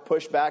back or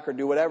push back or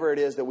do whatever it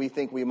is that we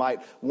think we might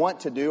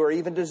want to do or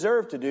even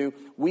deserve to do.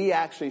 We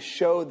actually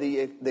show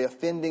the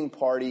offending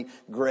party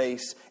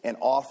grace and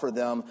offer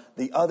them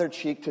the other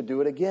cheek to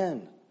do it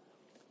again.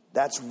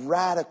 That's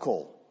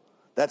radical.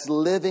 That's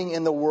living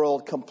in the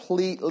world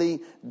completely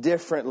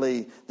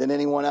differently than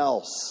anyone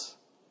else.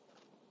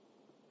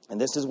 And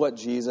this is what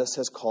Jesus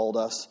has called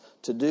us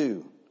to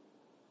do.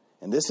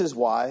 And this is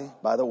why,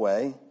 by the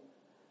way,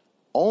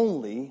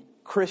 only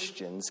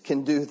Christians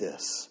can do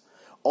this.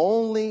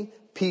 Only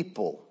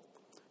people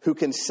who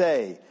can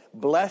say,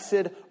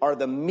 "Blessed are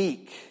the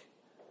meek."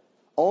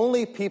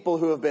 Only people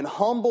who have been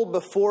humbled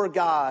before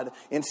God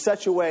in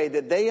such a way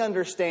that they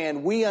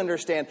understand, we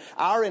understand,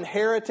 our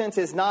inheritance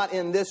is not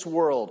in this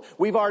world.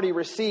 We've already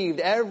received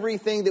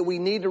everything that we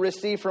need to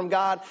receive from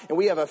God, and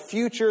we have a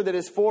future that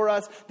is for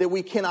us that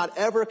we cannot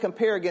ever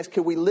compare against.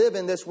 Could we live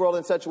in this world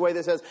in such a way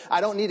that says, I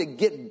don't need to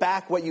get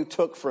back what you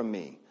took from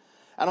me.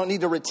 I don't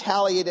need to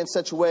retaliate in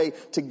such a way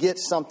to get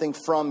something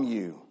from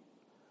you.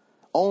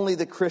 Only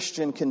the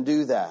Christian can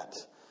do that.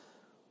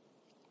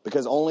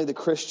 Because only the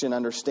Christian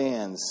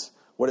understands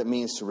what it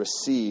means to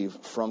receive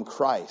from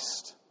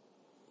Christ.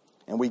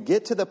 And we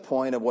get to the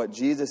point of what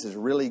Jesus is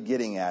really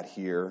getting at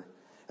here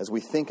as we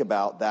think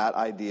about that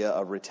idea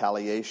of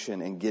retaliation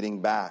and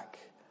getting back.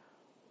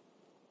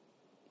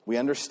 We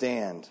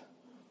understand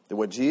that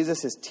what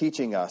Jesus is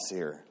teaching us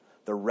here,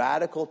 the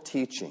radical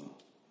teaching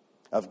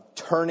of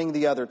turning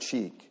the other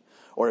cheek,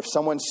 or if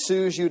someone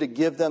sues you, to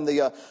give them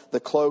the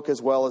cloak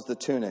as well as the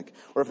tunic,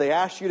 or if they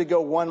ask you to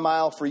go 1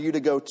 mile, for you to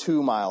go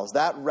 2 miles,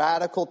 that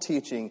radical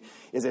teaching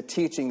is a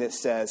teaching that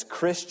says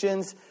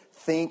Christians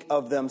think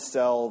of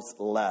themselves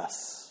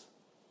less.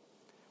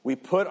 We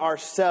put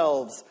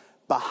ourselves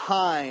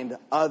behind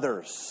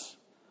others,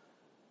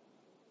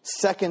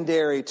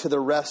 secondary to the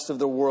rest of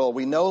the world.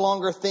 We no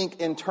longer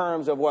think in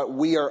terms of what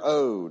we are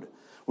owed.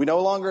 We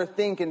no longer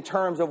think in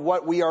terms of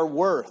what we are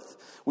worth.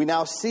 We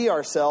now see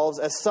ourselves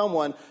as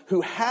someone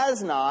who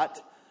has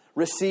not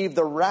received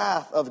the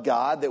wrath of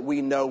God that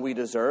we know we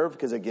deserve.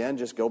 Because again,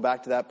 just go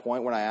back to that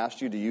point when I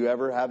asked you, do you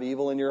ever have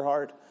evil in your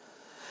heart?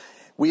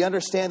 We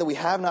understand that we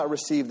have not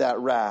received that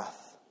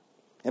wrath.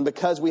 And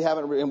because we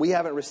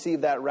haven't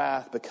received that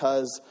wrath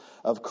because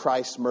of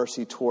Christ's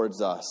mercy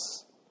towards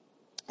us.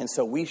 And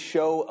so we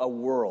show the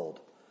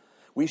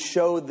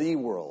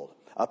world,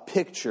 a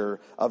picture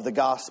of the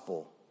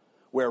gospel,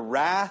 where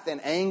wrath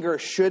and anger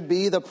should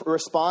be the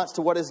response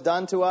to what is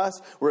done to us,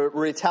 where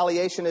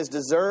retaliation is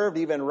deserved,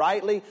 even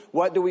rightly.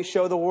 What do we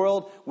show the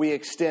world? We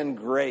extend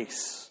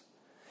grace.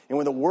 And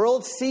when the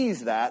world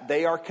sees that,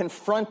 they are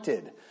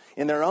confronted.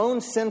 In their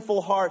own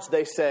sinful hearts,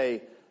 they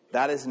say,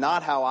 that is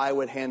not how I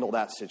would handle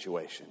that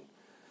situation.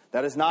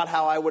 That is not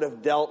how I would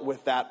have dealt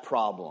with that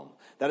problem.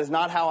 That is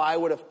not how I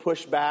would have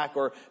pushed back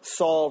or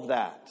solved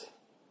that.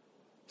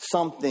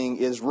 Something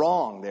is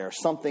wrong there.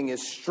 Something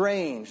is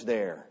strange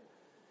there.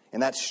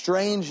 And that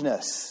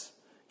strangeness,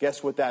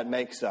 guess what that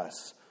makes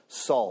us?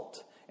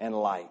 Salt and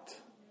light.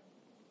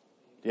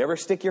 Do you ever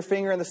stick your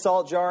finger in the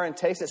salt jar and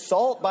taste it?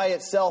 Salt by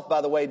itself,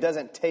 by the way,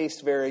 doesn't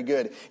taste very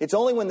good. It's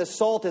only when the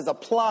salt is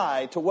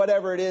applied to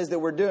whatever it is that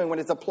we're doing, when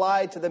it's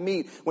applied to the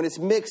meat, when it's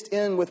mixed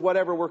in with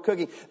whatever we're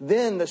cooking,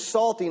 then the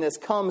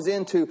saltiness comes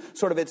into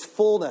sort of its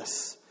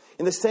fullness.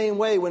 In the same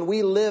way, when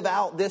we live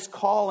out this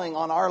calling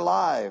on our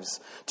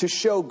lives to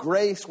show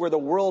grace where the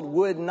world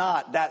would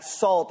not, that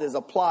salt is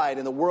applied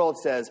and the world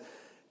says,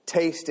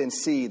 taste and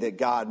see that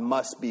God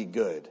must be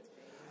good.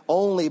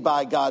 Only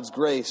by God's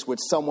grace would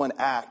someone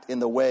act in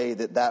the way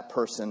that that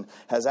person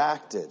has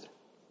acted.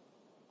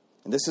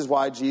 And this is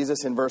why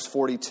Jesus in verse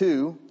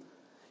 42,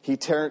 he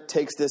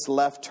takes this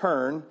left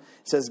turn,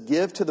 says,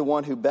 give to the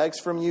one who begs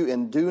from you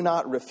and do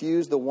not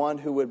refuse the one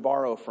who would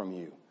borrow from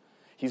you.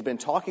 He's been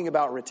talking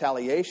about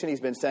retaliation. He's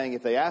been saying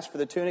if they ask for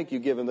the tunic, you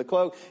give them the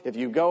cloak. If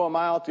you go a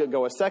mile,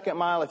 go a second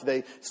mile. If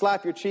they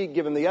slap your cheek,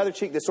 give them the other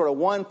cheek. This sort of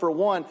one for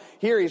one.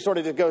 Here he sort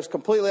of just goes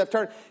completely left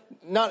turn.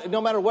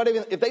 No matter what,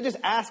 if they just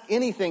ask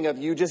anything of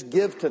you, just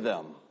give to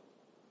them.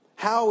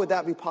 How would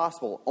that be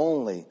possible?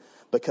 Only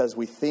because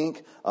we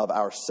think of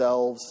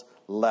ourselves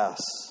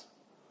less.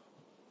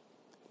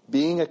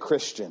 Being a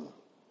Christian,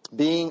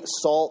 being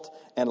salt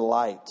and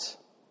light,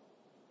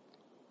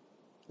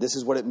 this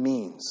is what it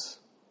means.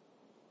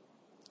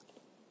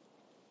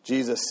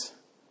 Jesus,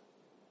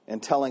 in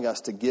telling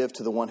us to give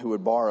to the one who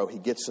would borrow, he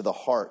gets to the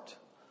heart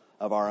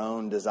of our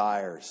own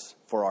desires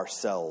for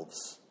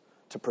ourselves,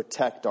 to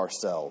protect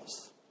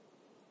ourselves.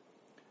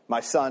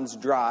 My sons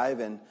drive,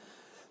 and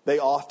they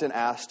often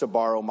ask to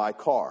borrow my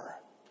car,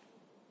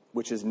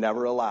 which is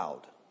never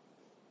allowed.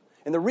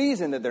 And the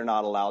reason that they're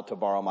not allowed to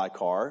borrow my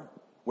car,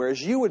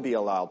 whereas you would be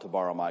allowed to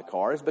borrow my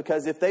car, is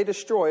because if they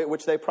destroy it,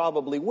 which they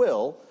probably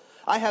will,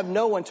 I have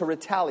no one to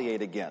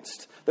retaliate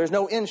against. There's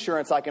no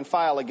insurance I can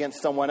file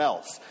against someone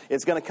else.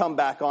 It's going to come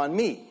back on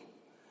me.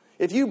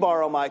 If you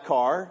borrow my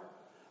car,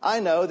 I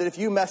know that if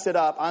you mess it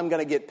up, I'm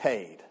going to get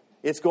paid.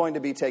 It's going to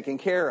be taken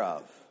care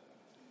of.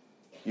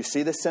 You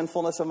see the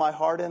sinfulness of my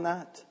heart in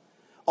that?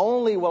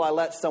 Only will I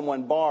let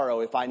someone borrow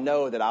if I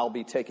know that I'll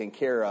be taken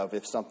care of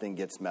if something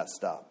gets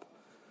messed up.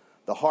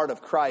 The heart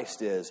of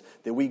Christ is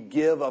that we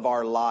give of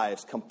our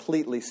lives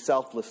completely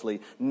selflessly,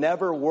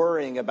 never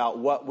worrying about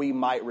what we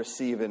might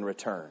receive in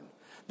return.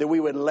 That we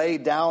would lay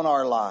down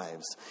our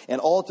lives. And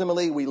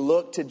ultimately, we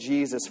look to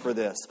Jesus for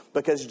this,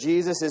 because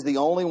Jesus is the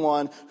only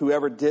one who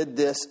ever did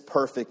this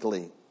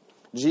perfectly.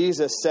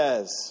 Jesus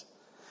says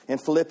in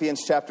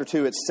Philippians chapter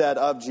 2, it's said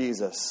of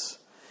Jesus,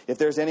 if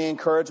there's any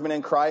encouragement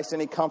in Christ,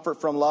 any comfort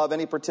from love,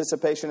 any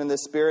participation in the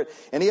Spirit,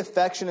 any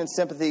affection and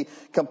sympathy,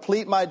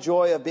 complete my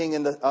joy of being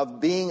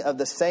of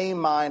the same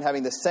mind,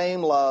 having the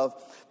same love,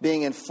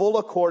 being in full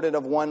accord and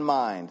of one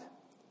mind.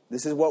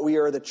 This is what we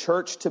are the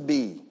church to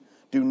be.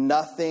 Do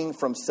nothing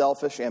from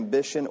selfish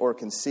ambition or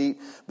conceit,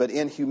 but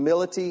in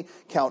humility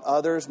count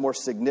others more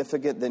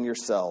significant than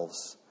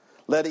yourselves.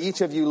 Let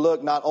each of you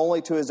look not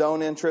only to his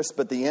own interests,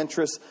 but the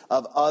interests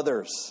of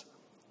others.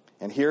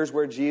 And here's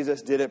where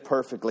Jesus did it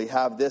perfectly.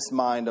 Have this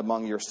mind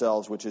among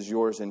yourselves, which is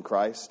yours in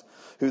Christ,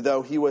 who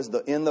though he was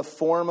in the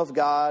form of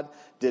God,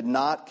 did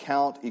not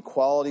count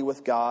equality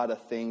with God a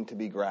thing to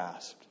be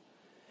grasped.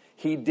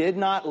 He did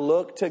not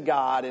look to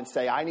God and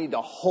say, I need to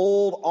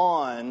hold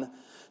on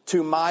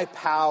to my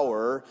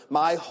power,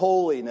 my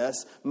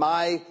holiness,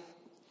 my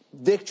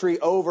victory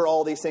over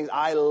all these things.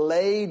 I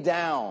lay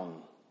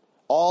down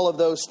all of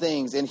those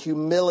things in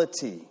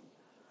humility,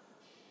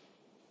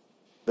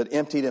 but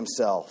emptied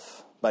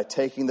himself by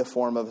taking the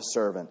form of a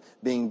servant,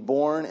 being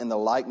born in the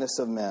likeness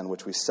of men,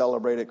 which we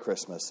celebrate at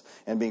Christmas,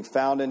 and being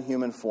found in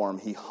human form,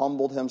 he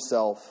humbled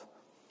himself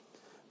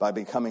by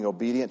becoming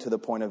obedient to the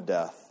point of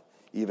death,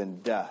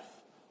 even death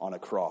on a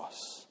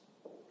cross.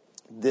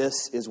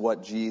 This is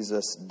what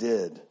Jesus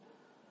did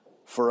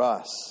for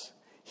us.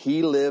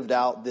 He lived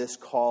out this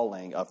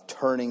calling of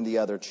turning the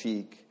other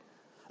cheek,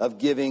 of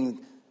giving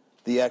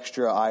the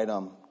extra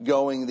item,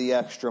 going the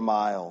extra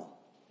mile.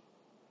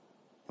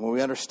 And when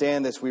we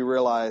understand this, we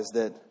realize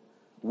that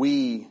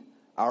we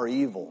are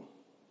evil.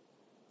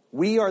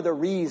 We are the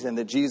reason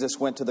that Jesus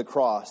went to the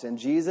cross. And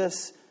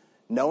Jesus,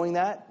 knowing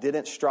that,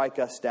 didn't strike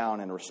us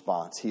down in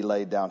response. He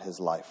laid down his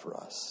life for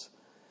us.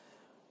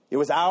 It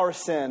was our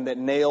sin that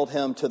nailed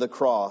him to the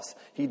cross.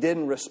 He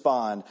didn't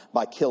respond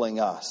by killing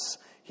us.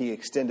 He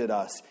extended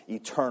us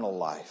eternal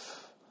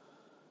life.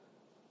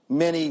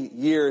 Many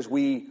years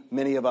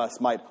many of us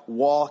might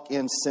walk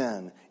in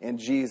sin, and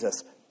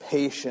Jesus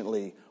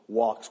patiently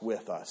walks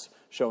with us,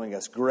 showing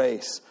us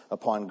grace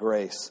upon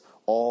grace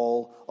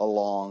all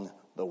along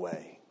the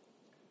way.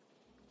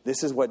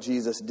 This is what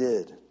Jesus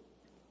did.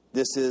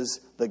 This is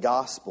the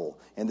gospel,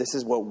 and this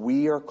is what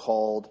we are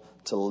called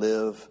to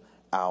live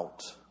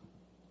out.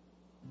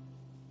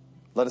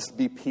 Let us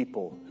be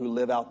people who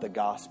live out the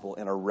gospel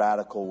in a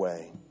radical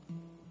way.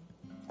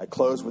 I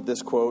close with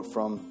this quote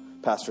from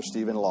Pastor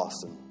Stephen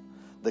Lawson.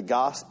 The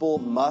gospel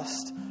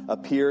must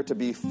appear to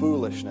be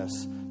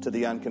foolishness to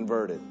the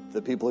unconverted,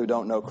 the people who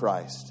don't know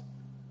Christ,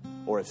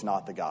 or it's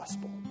not the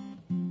gospel.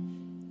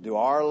 Do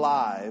our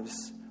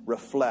lives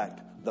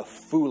reflect the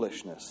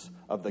foolishness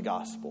of the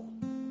gospel?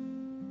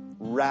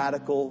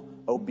 Radical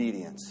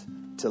obedience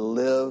to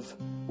live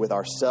with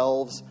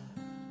ourselves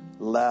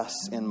less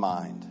in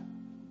mind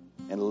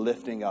and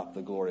lifting up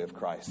the glory of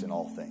Christ in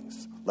all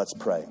things. Let's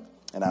pray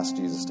and ask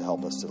Jesus to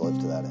help us to live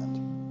to that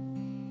end.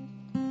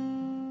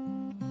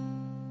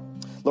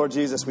 Lord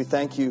Jesus, we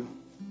thank you.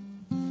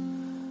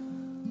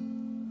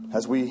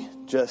 As we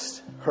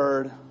just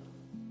heard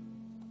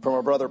from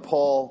our brother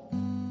Paul,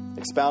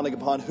 expounding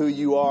upon who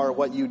you are,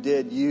 what you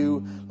did,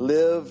 you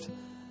lived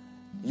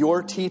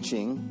your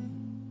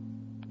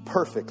teaching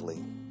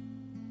perfectly.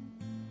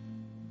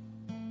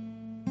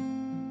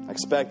 I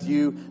expect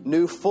you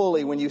knew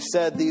fully when you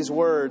said these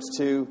words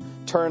to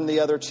turn the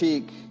other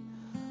cheek,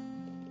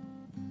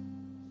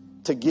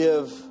 to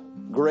give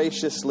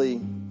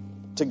graciously,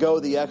 to go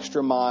the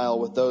extra mile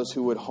with those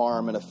who would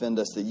harm and offend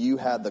us, that you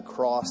had the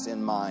cross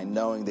in mind,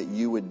 knowing that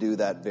you would do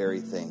that very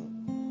thing.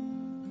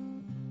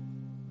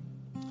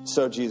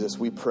 So, Jesus,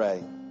 we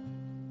pray,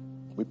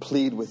 we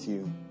plead with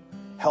you,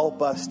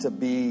 help us to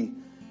be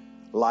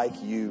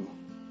like you.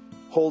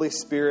 Holy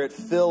Spirit,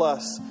 fill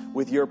us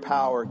with your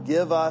power.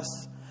 Give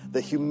us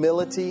the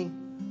humility.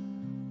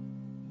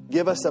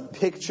 Give us a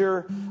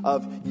picture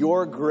of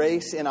your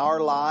grace in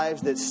our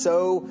lives that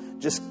so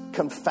just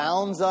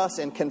confounds us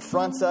and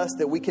confronts us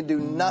that we can do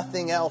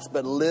nothing else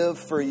but live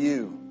for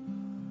you.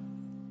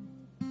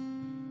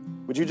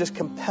 Would you just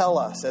compel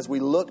us as we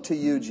look to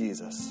you,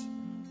 Jesus,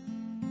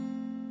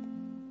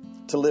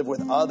 to live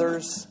with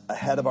others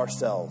ahead of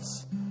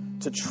ourselves,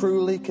 to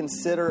truly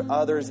consider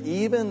others,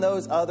 even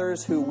those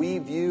others who we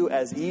view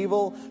as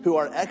evil, who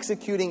are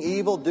executing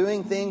evil,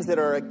 doing things that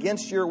are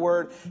against your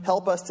word.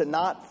 Help us to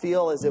not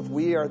feel as if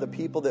we are the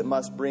people that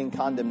must bring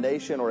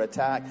condemnation or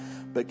attack,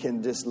 but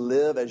can just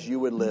live as you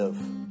would live,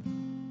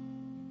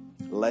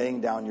 laying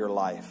down your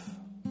life.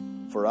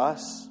 For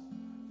us,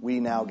 we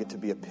now get to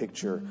be a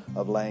picture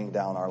of laying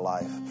down our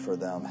life for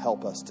them.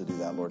 Help us to do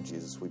that, Lord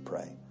Jesus, we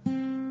pray.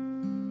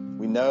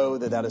 We know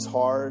that that is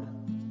hard.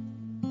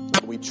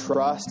 We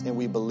trust and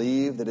we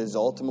believe that it is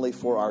ultimately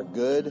for our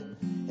good.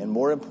 And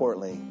more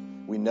importantly,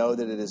 we know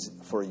that it is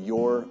for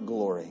your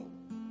glory.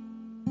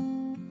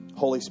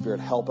 Holy Spirit,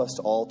 help us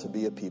all to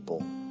be a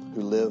people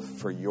who live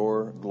for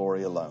your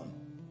glory alone.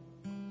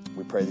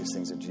 We pray these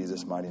things in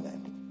Jesus' mighty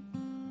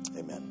name.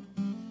 Amen.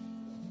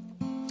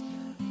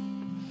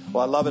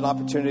 Well, I love an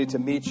opportunity to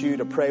meet you,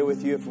 to pray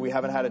with you. If we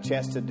haven't had a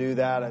chance to do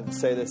that, I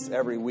say this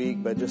every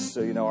week, but just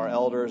so you know, our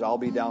elders, I'll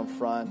be down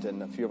front,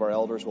 and a few of our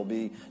elders will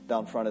be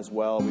down front as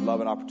well. We'd love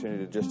an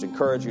opportunity to just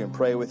encourage you and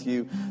pray with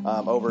you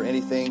over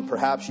anything.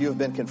 Perhaps you have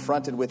been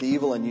confronted with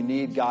evil and you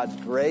need God's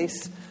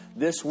grace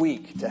this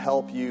week to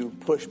help you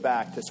push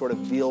back, to sort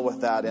of deal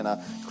with that in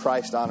a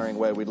Christ-honoring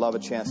way. We'd love a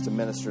chance to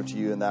minister to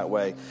you in that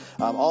way.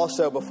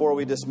 Also, before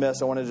we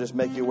dismiss, I want to just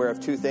make you aware of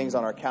two things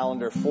on our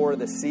calendar for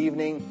this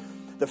evening.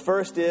 The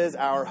first is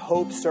our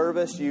Hope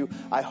Service.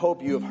 I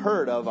hope you have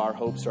heard of our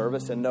Hope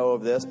Service and know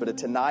of this, but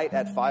tonight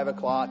at 5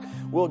 o'clock,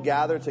 we'll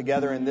gather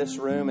together in this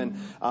room, and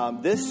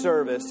this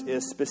service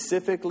is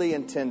specifically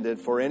intended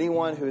for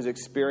anyone who's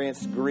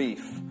experienced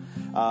grief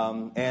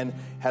and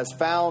has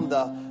found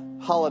the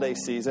holiday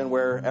season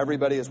where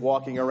everybody is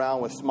walking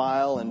around with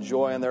smile and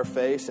joy on their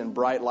face and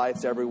bright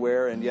lights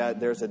everywhere, and yet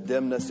there's a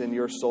dimness in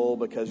your soul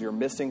because you're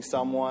missing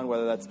someone,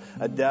 whether that's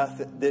a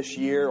death this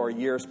year or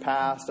years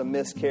past, a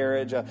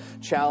miscarriage, a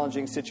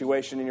challenging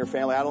situation in your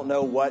family. I don't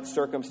know what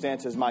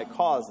circumstances might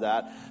cause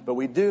that, but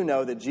we do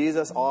know that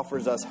Jesus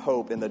offers us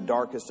hope in the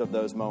darkest of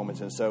those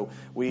moments. And so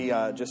we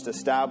just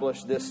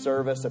established this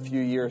service a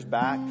few years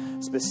back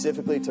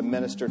specifically to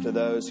minister to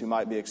those who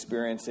might be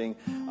experiencing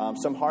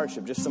some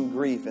hardship, just some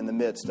grief in the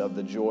midst of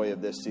the joy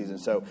of this season.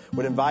 So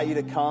would invite you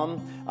to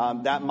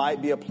come. That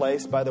might be a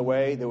place, by the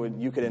way, that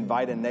you could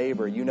invite a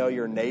neighbor. You know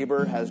your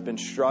neighbor has been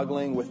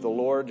struggling with the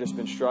Lord, just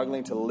been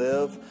struggling to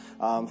live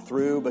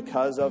through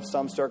because of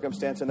some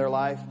circumstance in their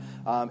life.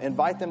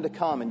 Invite them to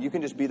come, and you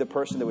can just be the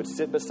person that would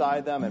sit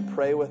beside them and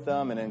pray with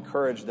them and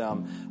encourage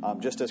them,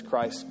 just as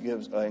Christ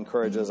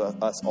encourages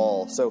us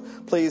all. So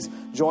please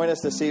join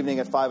us this evening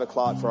at 5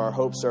 o'clock for our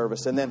Hope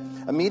service. And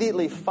then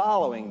immediately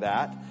following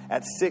that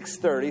at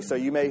 6:30, so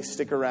you may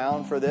stick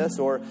around for this,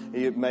 or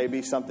it may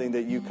be something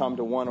that you come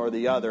to one or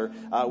the other.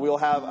 We'll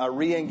have a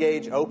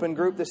Re-Engage open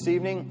group this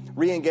evening.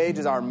 Re-Engage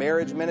is our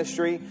marriage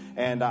ministry,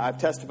 and I've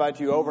testified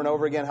to you over and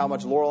over again how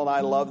much Laurel and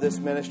I love this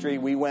ministry.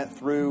 We went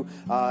through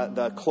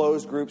the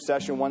closed group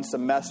session, one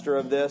semester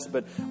of this,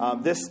 but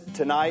this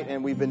tonight,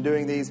 and we've been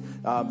doing these,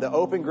 the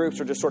open groups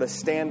are just sort of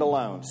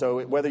standalone.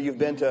 So whether you've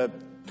been to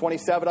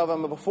 27 of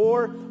them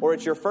before, or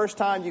it's your first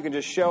time, you can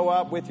just show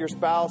up with your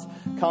spouse,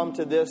 come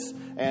to this,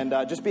 and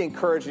just be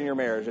encouraged in your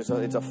marriage.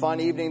 It's a fun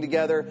evening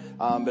together,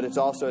 but it's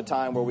also a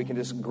time where we can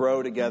just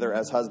grow together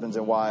as husbands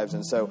and wives.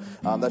 And so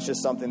that's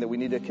just something that we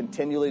need to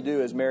continually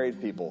do as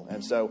married people.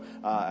 And so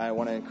I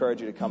want to encourage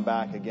you to come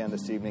back again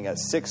this evening at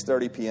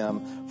 6:30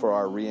 p.m. for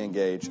our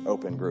Re-Engage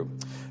open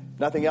group.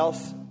 Nothing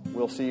else.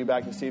 We'll see you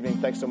back this evening.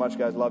 Thanks so much,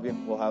 guys. Love you.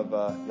 We'll have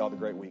y'all have a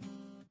great week.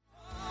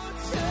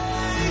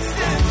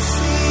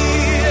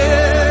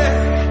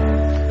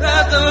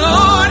 That the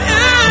Lord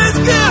is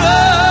good.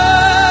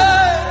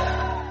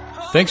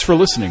 Thanks for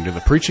listening to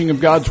the preaching of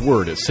God's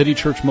Word at City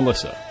Church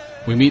Melissa.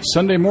 We meet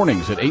Sunday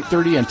mornings at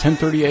 8:30 and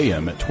 10:30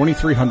 a.m. at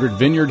 2300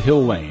 Vineyard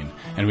Hill Lane,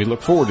 and we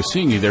look forward to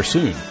seeing you there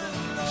soon.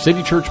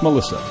 City Church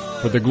Melissa,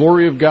 for the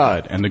glory of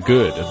God and the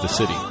good of the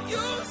city.